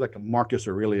said that. It was like a Marcus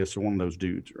Aurelius or one of those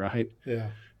dudes, right? Yeah.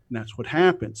 And that's what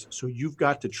happens. So you've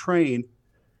got to train.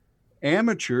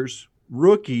 Amateurs,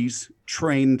 rookies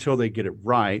train until they get it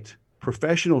right.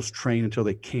 Professionals train until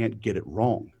they can't get it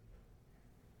wrong.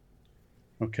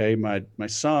 Okay. My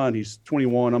son, he's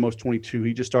 21, almost 22.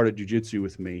 He just started jiu-jitsu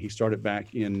with me. He started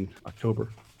back in October.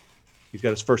 He's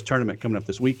got his first tournament coming up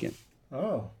this weekend.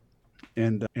 Oh.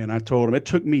 And I told him it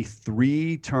took me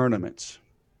 3 tournaments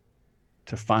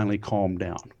to finally calm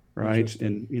down, right?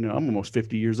 And I'm almost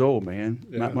 50 years old, man.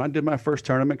 Yeah. When I did my first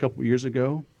tournament a couple of years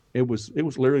ago, it was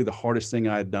literally the hardest thing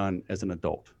I had done as an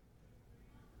adult.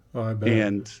 Oh, I bet.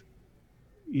 And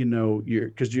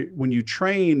when you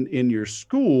train in your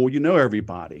school,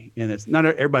 everybody, and it's not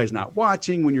everybody's not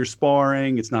watching when you're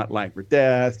sparring. It's not life or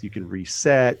death. You can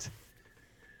reset.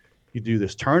 You do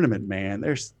this tournament, man.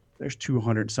 There's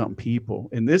 200 something people,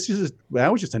 and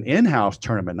that was just an in-house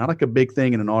tournament, not like a big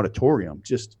thing in an auditorium.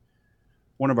 Just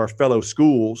one of our fellow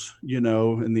schools,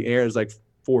 in the air is like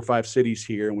 4 or 5 cities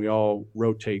here, and we all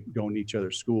rotate going to each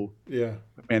other's school. Yeah,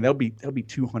 man, there'll be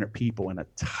 200 people in a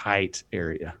tight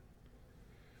area,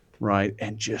 right?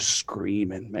 And just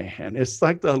screaming, man. It's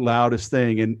like the loudest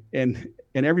thing, and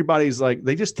everybody's like,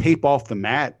 they just tape off the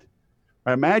mat.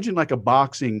 I imagine like a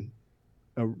boxing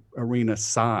arena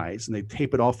size, and they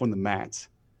tape it off on the mats.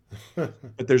 But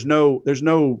there's no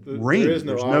ring. There is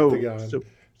no octagon.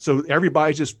 So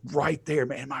everybody's just right there,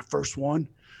 man. My first one.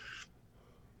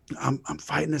 I'm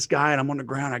fighting this guy, and I'm on the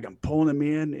ground. I'm pulling him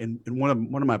in, and one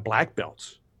of my black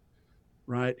belts,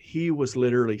 right? He was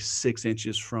literally 6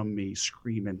 inches from me,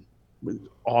 screaming with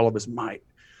all of his might,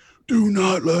 "Do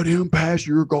not let him pass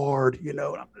your guard." And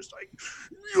I'm just like,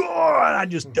 and I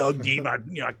just dug deep. I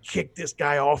kicked this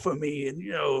guy off of me,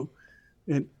 and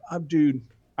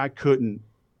I couldn't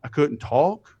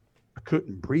talk. I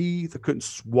couldn't breathe. I couldn't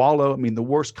swallow. I mean, the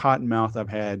worst cotton mouth I've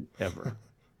had ever.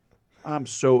 I'm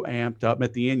so amped up.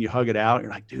 At the end, you hug it out.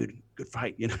 You're like, dude, good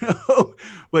fight,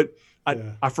 But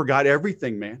I forgot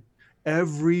everything, man.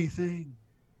 Everything.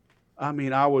 I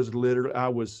mean, I was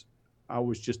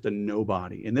just a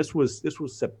nobody. And this was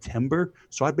September.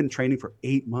 So I'd been training for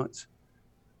 8 months.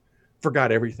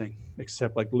 Forgot everything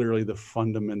except like literally the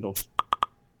fundamentals.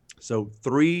 So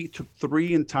 3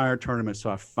 entire tournaments. So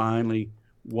I finally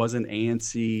wasn't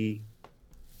antsy.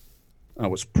 I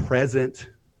was present,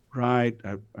 right?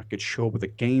 I could show up with a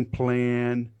game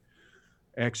plan,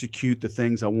 execute the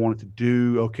things I wanted to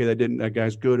do. Okay, that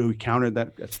guy's good. Who countered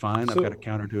that? That's fine. I've got a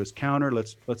counter to his counter.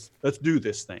 Let's do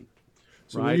this thing.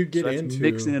 So right? when you get into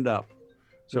mixing it up.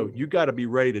 So you got to be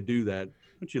ready to do that.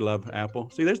 Don't you love Apple?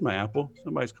 See, there's my Apple.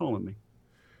 Somebody's calling me.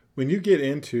 When you get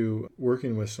into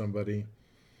working with somebody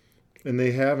and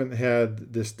they haven't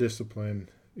had this discipline,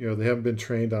 they haven't been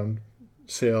trained on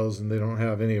sales and they don't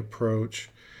have any approach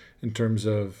in terms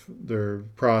of their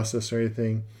process or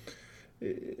anything,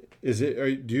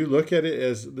 Do you look at it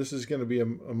as this is going to be a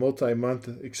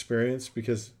multi-month experience?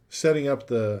 Because setting up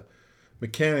the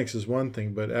mechanics is one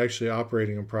thing, but actually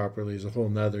operating them properly is a whole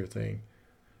nother thing.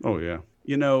 Oh yeah.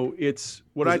 It's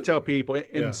what Is I it, tell people in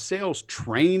yeah, sales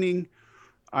training.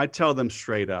 I tell them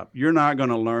straight up, you're not going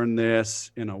to learn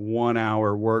this in a 1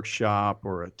 hour workshop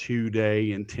or a 2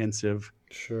 day intensive.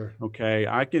 sure. Okay.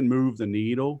 I can move the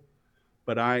needle,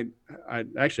 but I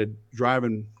actually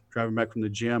driving back from the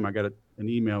gym, I got an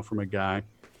email from a guy.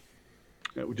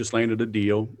 We just landed a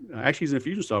deal. Actually, he's an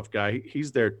Infusionsoft guy.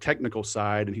 He's their technical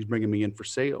side, and he's bringing me in for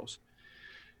sales.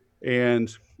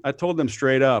 And I told them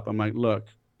straight up, I'm like, look,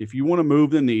 if you want to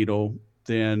move the needle,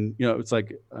 then, it's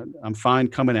like I'm fine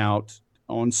coming out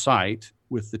on site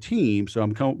with the team. So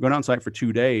I'm going on site for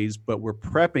 2 days, but we're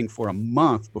prepping for a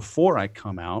month before I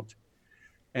come out.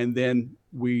 And then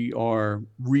we are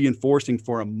reinforcing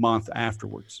for a month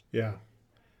afterwards. Yeah.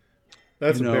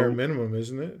 That's a bare minimum,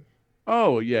 isn't it?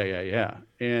 Oh, yeah.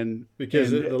 And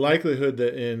because the likelihood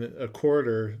that in a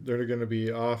quarter they're going to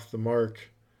be off the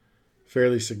mark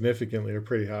fairly significantly are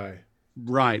pretty high.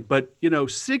 Right. But,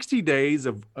 60 days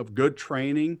of good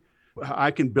training,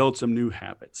 I can build some new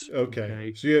habits.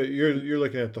 Okay. So you're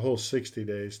looking at the whole 60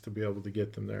 days to be able to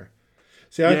get them there.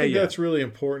 See, I think that's really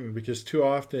important because too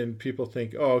often people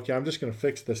think, oh, okay, I'm just going to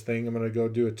fix this thing. I'm going to go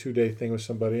do a 2-day thing with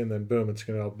somebody and then boom, it's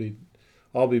going to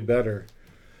all be better.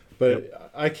 But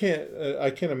yep. I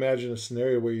can't imagine a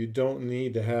scenario where you don't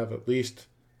need to have at least,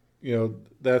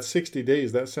 that 60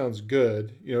 days, that sounds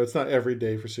good. It's not every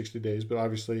day for 60 days, but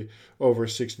obviously over a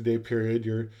 60-day period,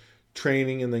 you're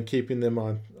training and then keeping them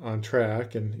on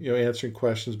track and, answering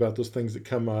questions about those things that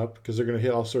come up because they're going to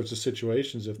hit all sorts of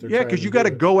situations if they're because you got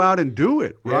to go out and do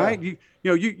it, right?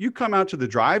 Yeah. You come out to the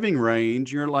driving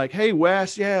range, you're like, hey,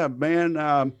 Wes, yeah, man,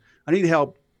 I need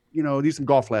help, need some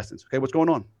golf lessons. Okay, what's going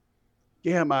on?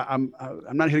 Yeah, I'm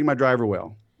not hitting my driver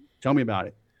well. Tell me about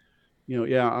it.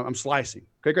 I'm slicing.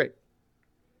 Okay, great.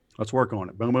 Let's work on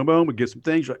it. Boom, boom, boom. We get some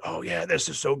things. You're like, oh yeah, this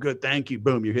is so good. Thank you.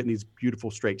 Boom. You're hitting these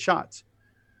beautiful straight shots.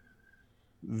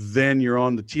 Then you're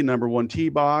on the number 1 tee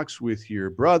box with your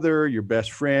brother, your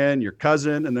best friend, your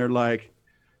cousin, and they're like,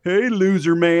 hey,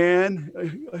 loser man,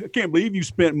 I can't believe you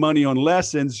spent money on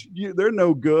lessons. They're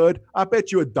no good. I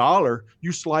bet you $1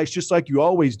 you slice just like you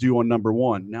always do on number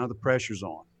 1. Now the pressure's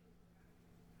on.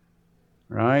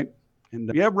 Right?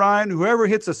 And Ryan, whoever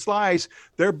hits a slice,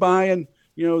 they're buying,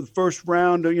 the first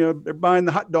round, they're buying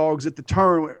the hot dogs at the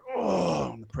turn.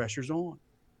 Oh, and the pressure's on.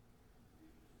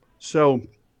 So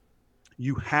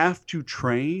you have to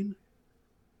train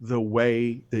the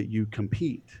way that you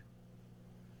compete.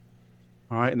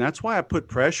 All right. And that's why I put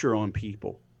pressure on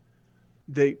people.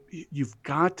 You've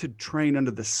got to train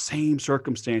under the same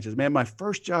circumstances. Man, my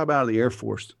first job out of the Air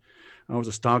Force, I was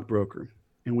a stockbroker.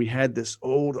 And we had this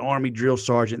old Army drill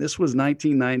sergeant. This was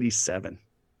 1997.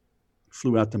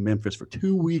 Flew out to Memphis for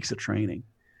 2 weeks of training.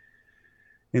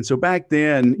 And so back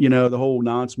then, the whole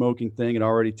non-smoking thing had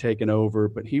already taken over,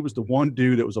 but he was the one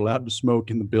dude that was allowed to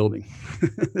smoke in the building.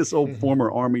 This old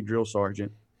former Army drill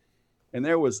sergeant. And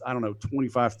there was,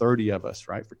 25, 30 of us,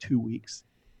 right, for 2 weeks.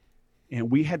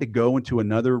 And we had to go into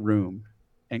another room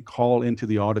and call into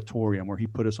the auditorium where he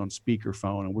put us on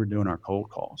speakerphone and we're doing our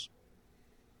cold calls.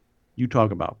 You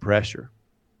talk about pressure,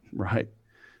 right?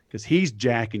 Because he's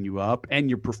jacking you up and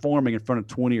you're performing in front of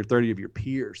 20 or 30 of your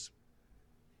peers.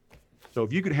 So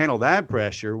if you could handle that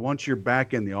pressure, once you're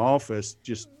back in the office,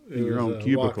 just in your own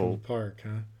cubicle, walk in the park,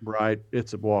 huh? Right?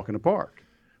 It's a walk in the park.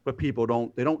 But people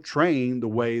don't train the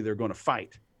way they're going to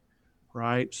fight,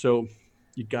 right? So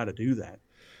you got to do that.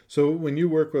 So when you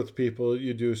work with people,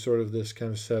 you do sort of this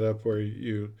kind of setup where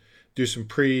you do some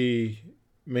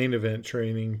main event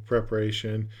training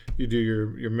preparation. You do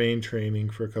your main training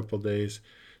for a couple of days.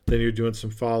 Then you're doing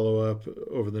some follow-up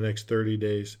over the next 30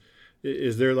 days.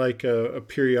 Is there like a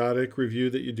periodic review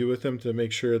that you do with them to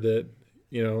make sure that,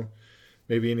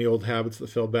 maybe any old habits that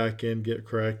fell back in get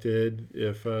corrected?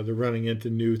 If they're running into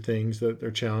new things that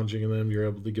they're challenging them, you're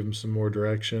able to give them some more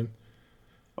direction?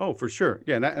 Oh, for sure.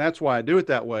 Yeah, and that's why I do it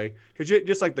that way. Because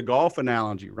just like the golf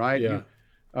analogy, right? Yeah.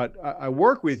 I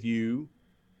work with you,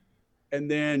 and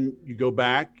then you go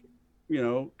back,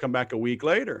 come back a week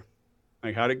later.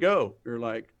 Like, how'd it go? You're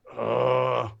like,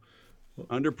 oh,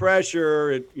 under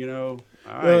pressure. Well,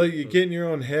 right. You get in your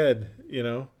own head,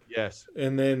 Yes.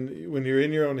 And then when you're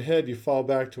in your own head, you fall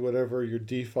back to whatever your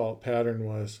default pattern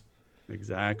was.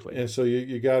 Exactly. And so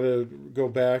you got to go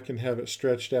back and have it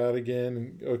stretched out again.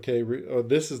 And okay,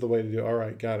 this is the way to do it. All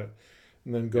right, got it.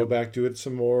 And then go back, do it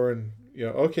some more. And,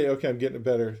 okay, I'm getting it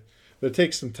better. But it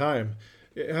takes some time.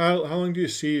 How long do you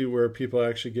see where people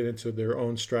actually get into their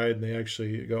own stride and they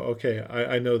actually go, okay,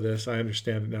 I know this, I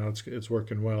understand it now, it's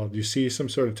working well. Do you see some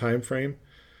sort of time frame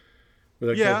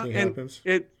where that kind of Yeah, thing and happens?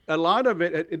 a lot of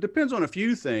it depends on a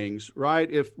few things, right?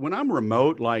 If when I'm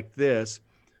remote like this,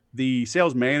 the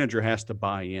sales manager has to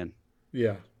buy in,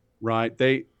 Yeah, right?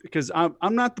 Because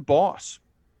I'm not the boss,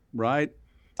 right?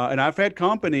 And I've had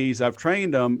companies, I've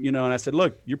trained them, and I said,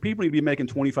 look, your people need to be making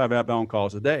 25 outbound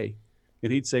calls a day.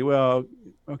 And he'd say, well,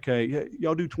 okay, yeah,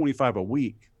 y'all do 25 a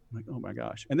week. I'm like, oh my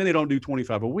gosh. And then they don't do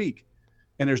 25 a week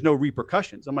and there's no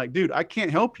repercussions. I'm like, dude, I can't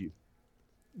help you.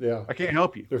 yeah. I can't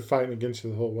help you. They're fighting against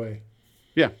you the whole way.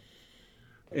 Yeah.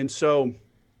 And so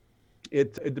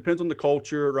it depends on the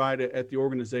culture, right, at the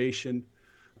organization,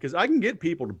 because I can get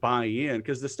people to buy in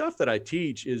because the stuff that I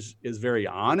teach is very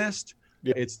honest.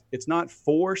 Yeah, It's not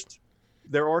forced.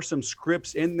 There are some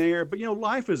scripts in there, but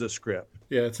life is a script.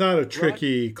 yeah. It's not a Right.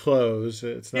 tricky close.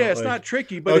 It's Yeah, not it's like, not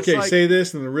tricky, but it's okay, like, say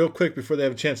this, and then real quick before they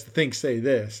have a chance to think, say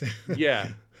this. yeah,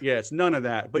 yeah, it's none of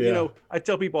that. But Yeah, I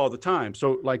tell people all the time.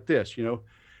 So like this,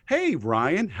 hey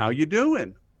Ryan, how you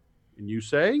doing? And you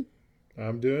say,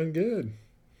 I'm doing good,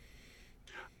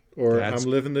 or I'm that's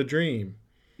living the dream.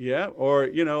 yeah, or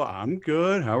I'm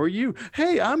good. How are you?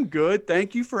 Hey, I'm good.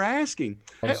 Thank you for asking.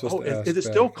 I'm Hey, supposed oh, to is ask it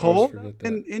still back. I always cold forget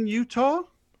that. in Utah?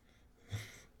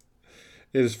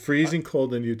 It is freezing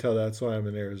cold in Utah. That's why I'm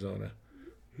in Arizona.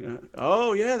 Yeah.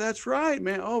 Oh, yeah, that's right,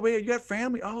 man. Oh, man, you got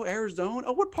family. Oh, Arizona.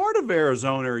 Oh, what part of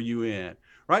Arizona are you in?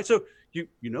 Right. So you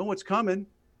know what's coming,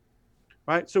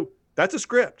 right? So that's a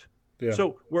script. Yeah,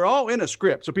 So we're all in a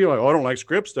script. So people are like, oh, I don't like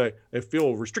scripts. They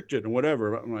feel restricted and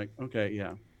whatever. I'm like, okay,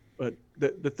 yeah. But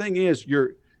the thing is,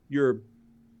 your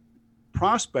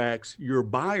prospects, your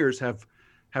buyers have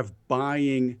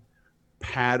buying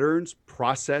patterns,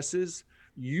 processes.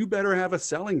 You better have a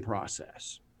selling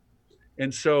process.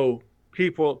 And so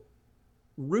people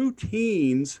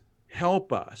routines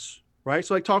help us, right?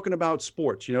 So like talking about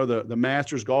sports, the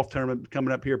Masters golf tournament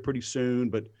coming up here pretty soon,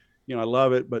 but I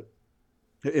love it. But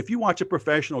if you watch a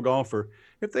professional golfer,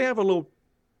 if they have a little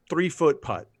 3-foot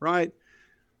putt, right?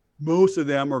 Most of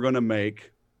them are going to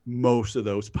make most of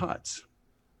those putts.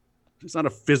 It's not a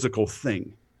physical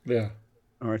thing. yeah,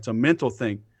 All right, it's a mental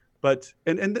thing. But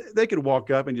and they could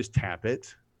walk up and just tap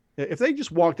it. If they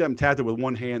just walked up and tapped it with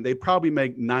one hand, they'd probably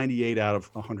make 98 out of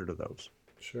 100 of those.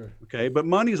 sure. Okay, but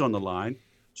money's on the line.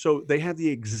 So they have the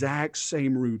exact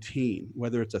same routine,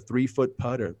 whether it's a 3-foot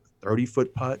putt or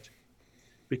 30-foot putt,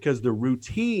 because the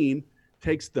routine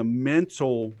takes the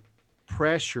mental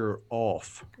pressure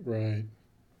off. Right.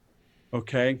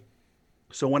 Okay.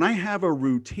 So when I have a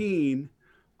routine,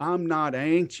 I'm not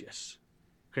anxious.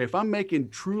 Okay. If I'm making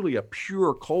truly a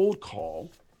pure cold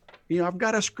call, I've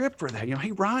got a script for that.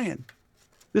 Hey, Ryan,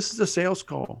 this is a sales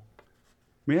call.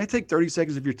 May I take 30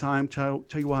 seconds of your time to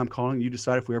tell you why I'm calling? You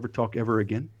decide if we ever talk ever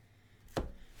again.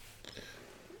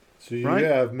 So you Right?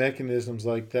 have mechanisms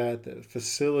like that that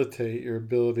facilitate your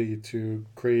ability to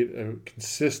create a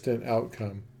consistent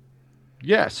outcome.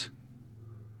 Yes.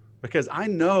 Because I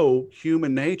know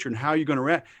human nature and how you're going to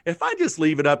react. If I just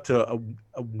leave it up to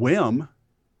a whim,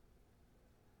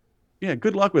 yeah,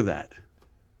 good luck with that.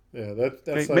 Yeah, that's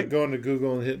Okay, like going to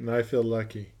Google and hitting "I feel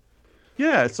lucky"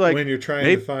 yeah, it's like when you're trying to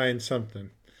maybe, find something.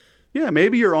 yeah,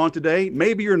 maybe you're on today,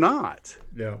 maybe you're not.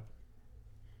 Yeah,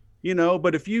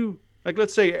 But if you like,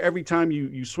 let's say every time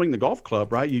you swing the golf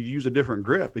club, right, you use a different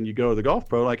grip and you go to the golf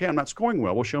pro, like, hey, I'm not scoring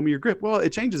well. Well, show me your grip. Well, it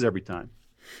changes every time.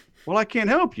 Well, I can't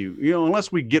help you,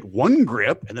 unless we get one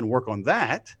grip and then work on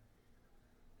that.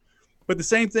 But the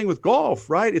same thing with golf,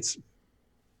 right? It's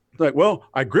like, well,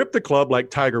 I grip the club like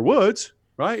Tiger Woods,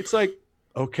 right? It's like,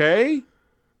 okay,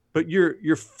 but you're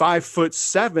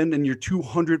 5'7" and you're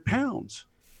 200 pounds.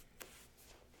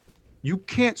 You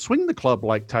can't swing the club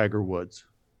like Tiger Woods.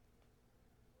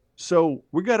 So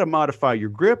we got to modify your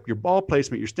grip, your ball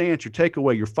placement, your stance, your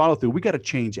takeaway, your follow through. We got to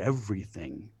change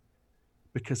everything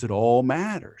because it all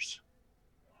matters,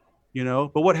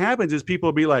 But what happens is people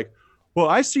will be like, well,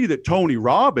 I see that Tony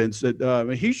Robbins,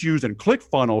 that he's using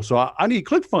ClickFunnels, so I need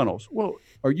ClickFunnels. Well,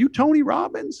 are you Tony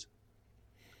Robbins?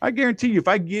 I guarantee you, if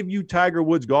I give you Tiger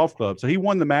Woods golf clubs, so he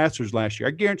won the Masters last year.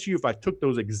 I guarantee you, if I took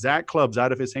those exact clubs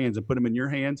out of his hands and put them in your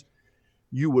hands,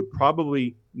 you would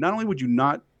probably, not only would you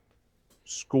not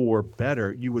score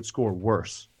better, you would score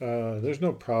worse. there's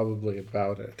no probably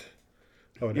about it.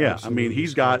 I would Yeah, I mean, absolutely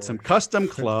he's got score some worse. custom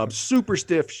clubs, super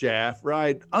stiff shaft,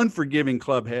 right? Unforgiving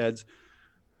club heads,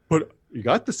 but you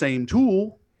got the same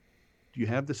tool. Do you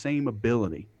have the same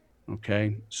ability?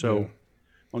 Okay, so Yeah,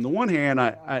 on the one hand,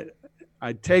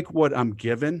 I take what I'm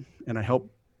given and I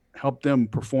help them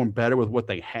perform better with what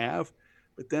they have,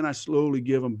 but then I slowly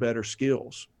give them better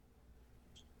skills.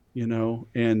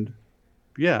 and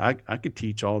yeah, I could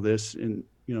teach all this in,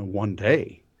 one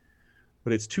day,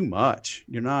 but it's too much.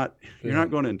 You're Yeah.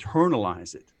 not going to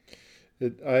internalize it.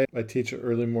 I teach an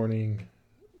early morning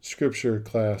scripture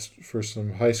class for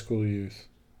some high school youth,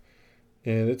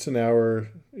 and it's an hour,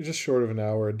 just short of an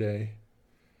hour a day.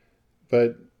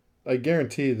 But I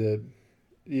guarantee that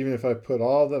even if I put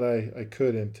all that I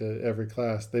could into every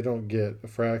class, they don't get a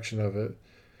fraction of it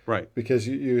Right. because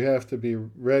you have to be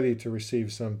ready to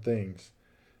receive some things.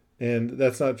 And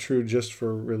that's not true just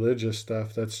for religious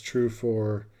stuff, that's true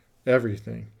for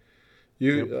everything.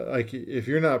 Yep. Like if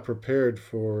you're not prepared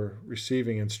for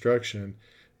receiving instruction,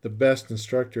 the best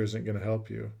instructor isn't going to help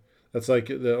you. That's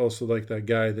like also like that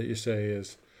guy that you say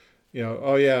is,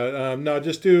 oh yeah, no,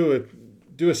 just do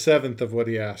a seventh of what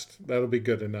he asked. That'll be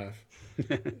good enough.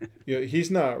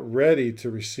 He's not ready to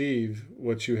receive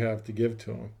what you have to give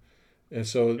to him. And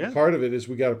so Yeah. part of it is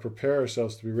we got to prepare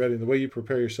ourselves to be ready. And the way you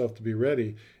prepare yourself to be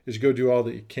ready is go do all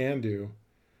that you can do,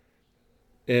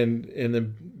 and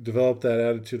then develop that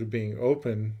attitude of being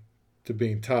open to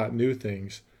being taught new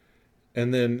things,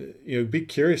 and then be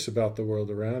curious about the world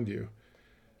around you.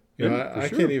 Yeah, for I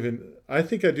can't sure. even. I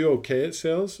think I do okay at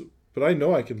sales, but I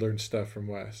know I could learn stuff from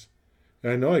Wes,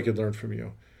 and I know I could learn from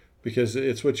you, because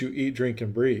it's what you eat, drink,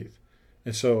 and breathe.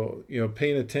 And so,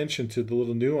 paying attention to the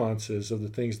little nuances of the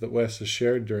things that Wes has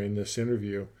shared during this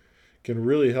interview can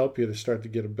really help you to start to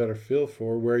get a better feel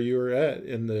for where you're at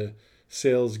in the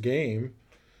sales game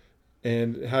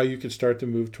and how you can start to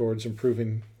move towards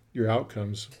improving your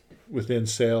outcomes within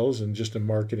sales and just in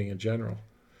marketing in general.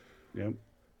 Yep.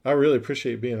 I really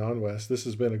appreciate being on, Wes. This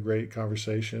has been a great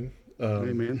conversation.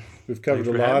 Hey, man. We've covered Thanks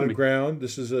a for lot having of me. ground.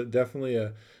 This is definitely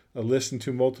a listen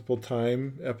to multiple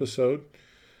time episode,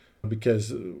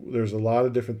 because there's a lot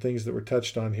of different things that were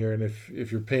touched on here. And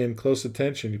if you're paying close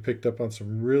attention, you picked up on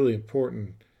some really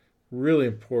important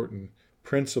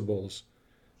principles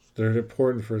that are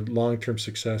important for long-term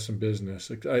success in business.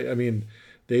 I mean,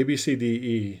 the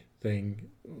ABCDE thing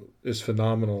is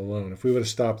phenomenal alone. If we would have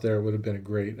stopped there, it would have been a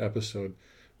great episode.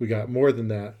 We got more than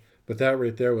that, but that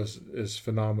right there is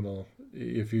phenomenal.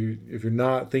 If you're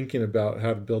not thinking about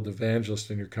how to build evangelists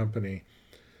in your company,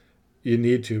 you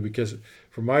need to, because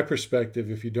from my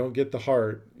perspective, if you don't get the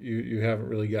heart, you haven't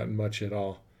really gotten much at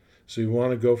all. So you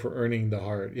want to go for earning the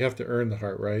heart. You have to earn the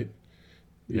heart, right?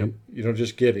 Yep. You don't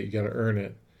just get it, you got to earn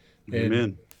it. And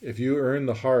Amen. if you earn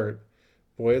the heart,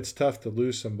 boy, it's tough to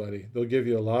lose somebody. They'll give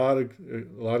you a lot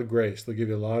of grace. They'll give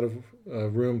you a lot of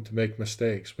room to make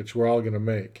mistakes, which we're all going to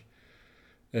make.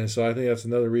 And so I think that's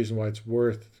another reason why it's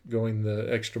worth going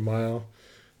the extra mile,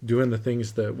 doing the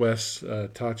things that Wes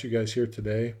taught you guys here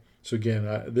today. So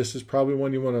again, this is probably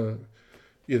one you want to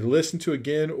either listen to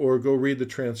again or go read the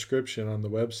transcription on the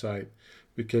website,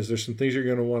 because there's some things you're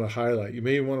going to want to highlight. You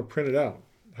may even want to print it out,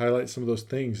 highlight some of those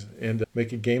things, and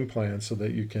make a game plan so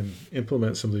that you can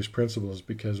implement some of these principles.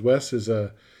 Because Wes is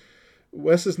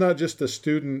not just a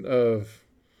student of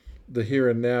the here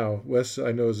and now. Wes,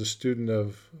 I know, is a student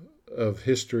of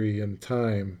history and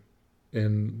time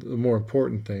and the more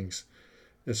important things.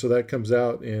 And so that comes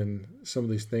out in some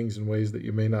of these things in ways that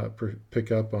you may not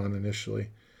pick up on initially.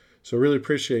 So I really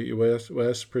appreciate you,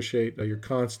 Wes. Appreciate your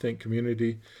constant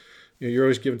community. You're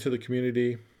always giving to the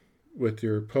community with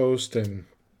your post, and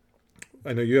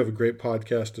I know you have a great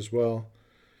podcast as well.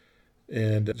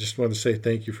 And I just want to say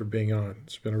thank you for being on.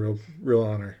 It's been a real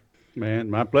honor. Man,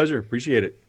 my pleasure. Appreciate it.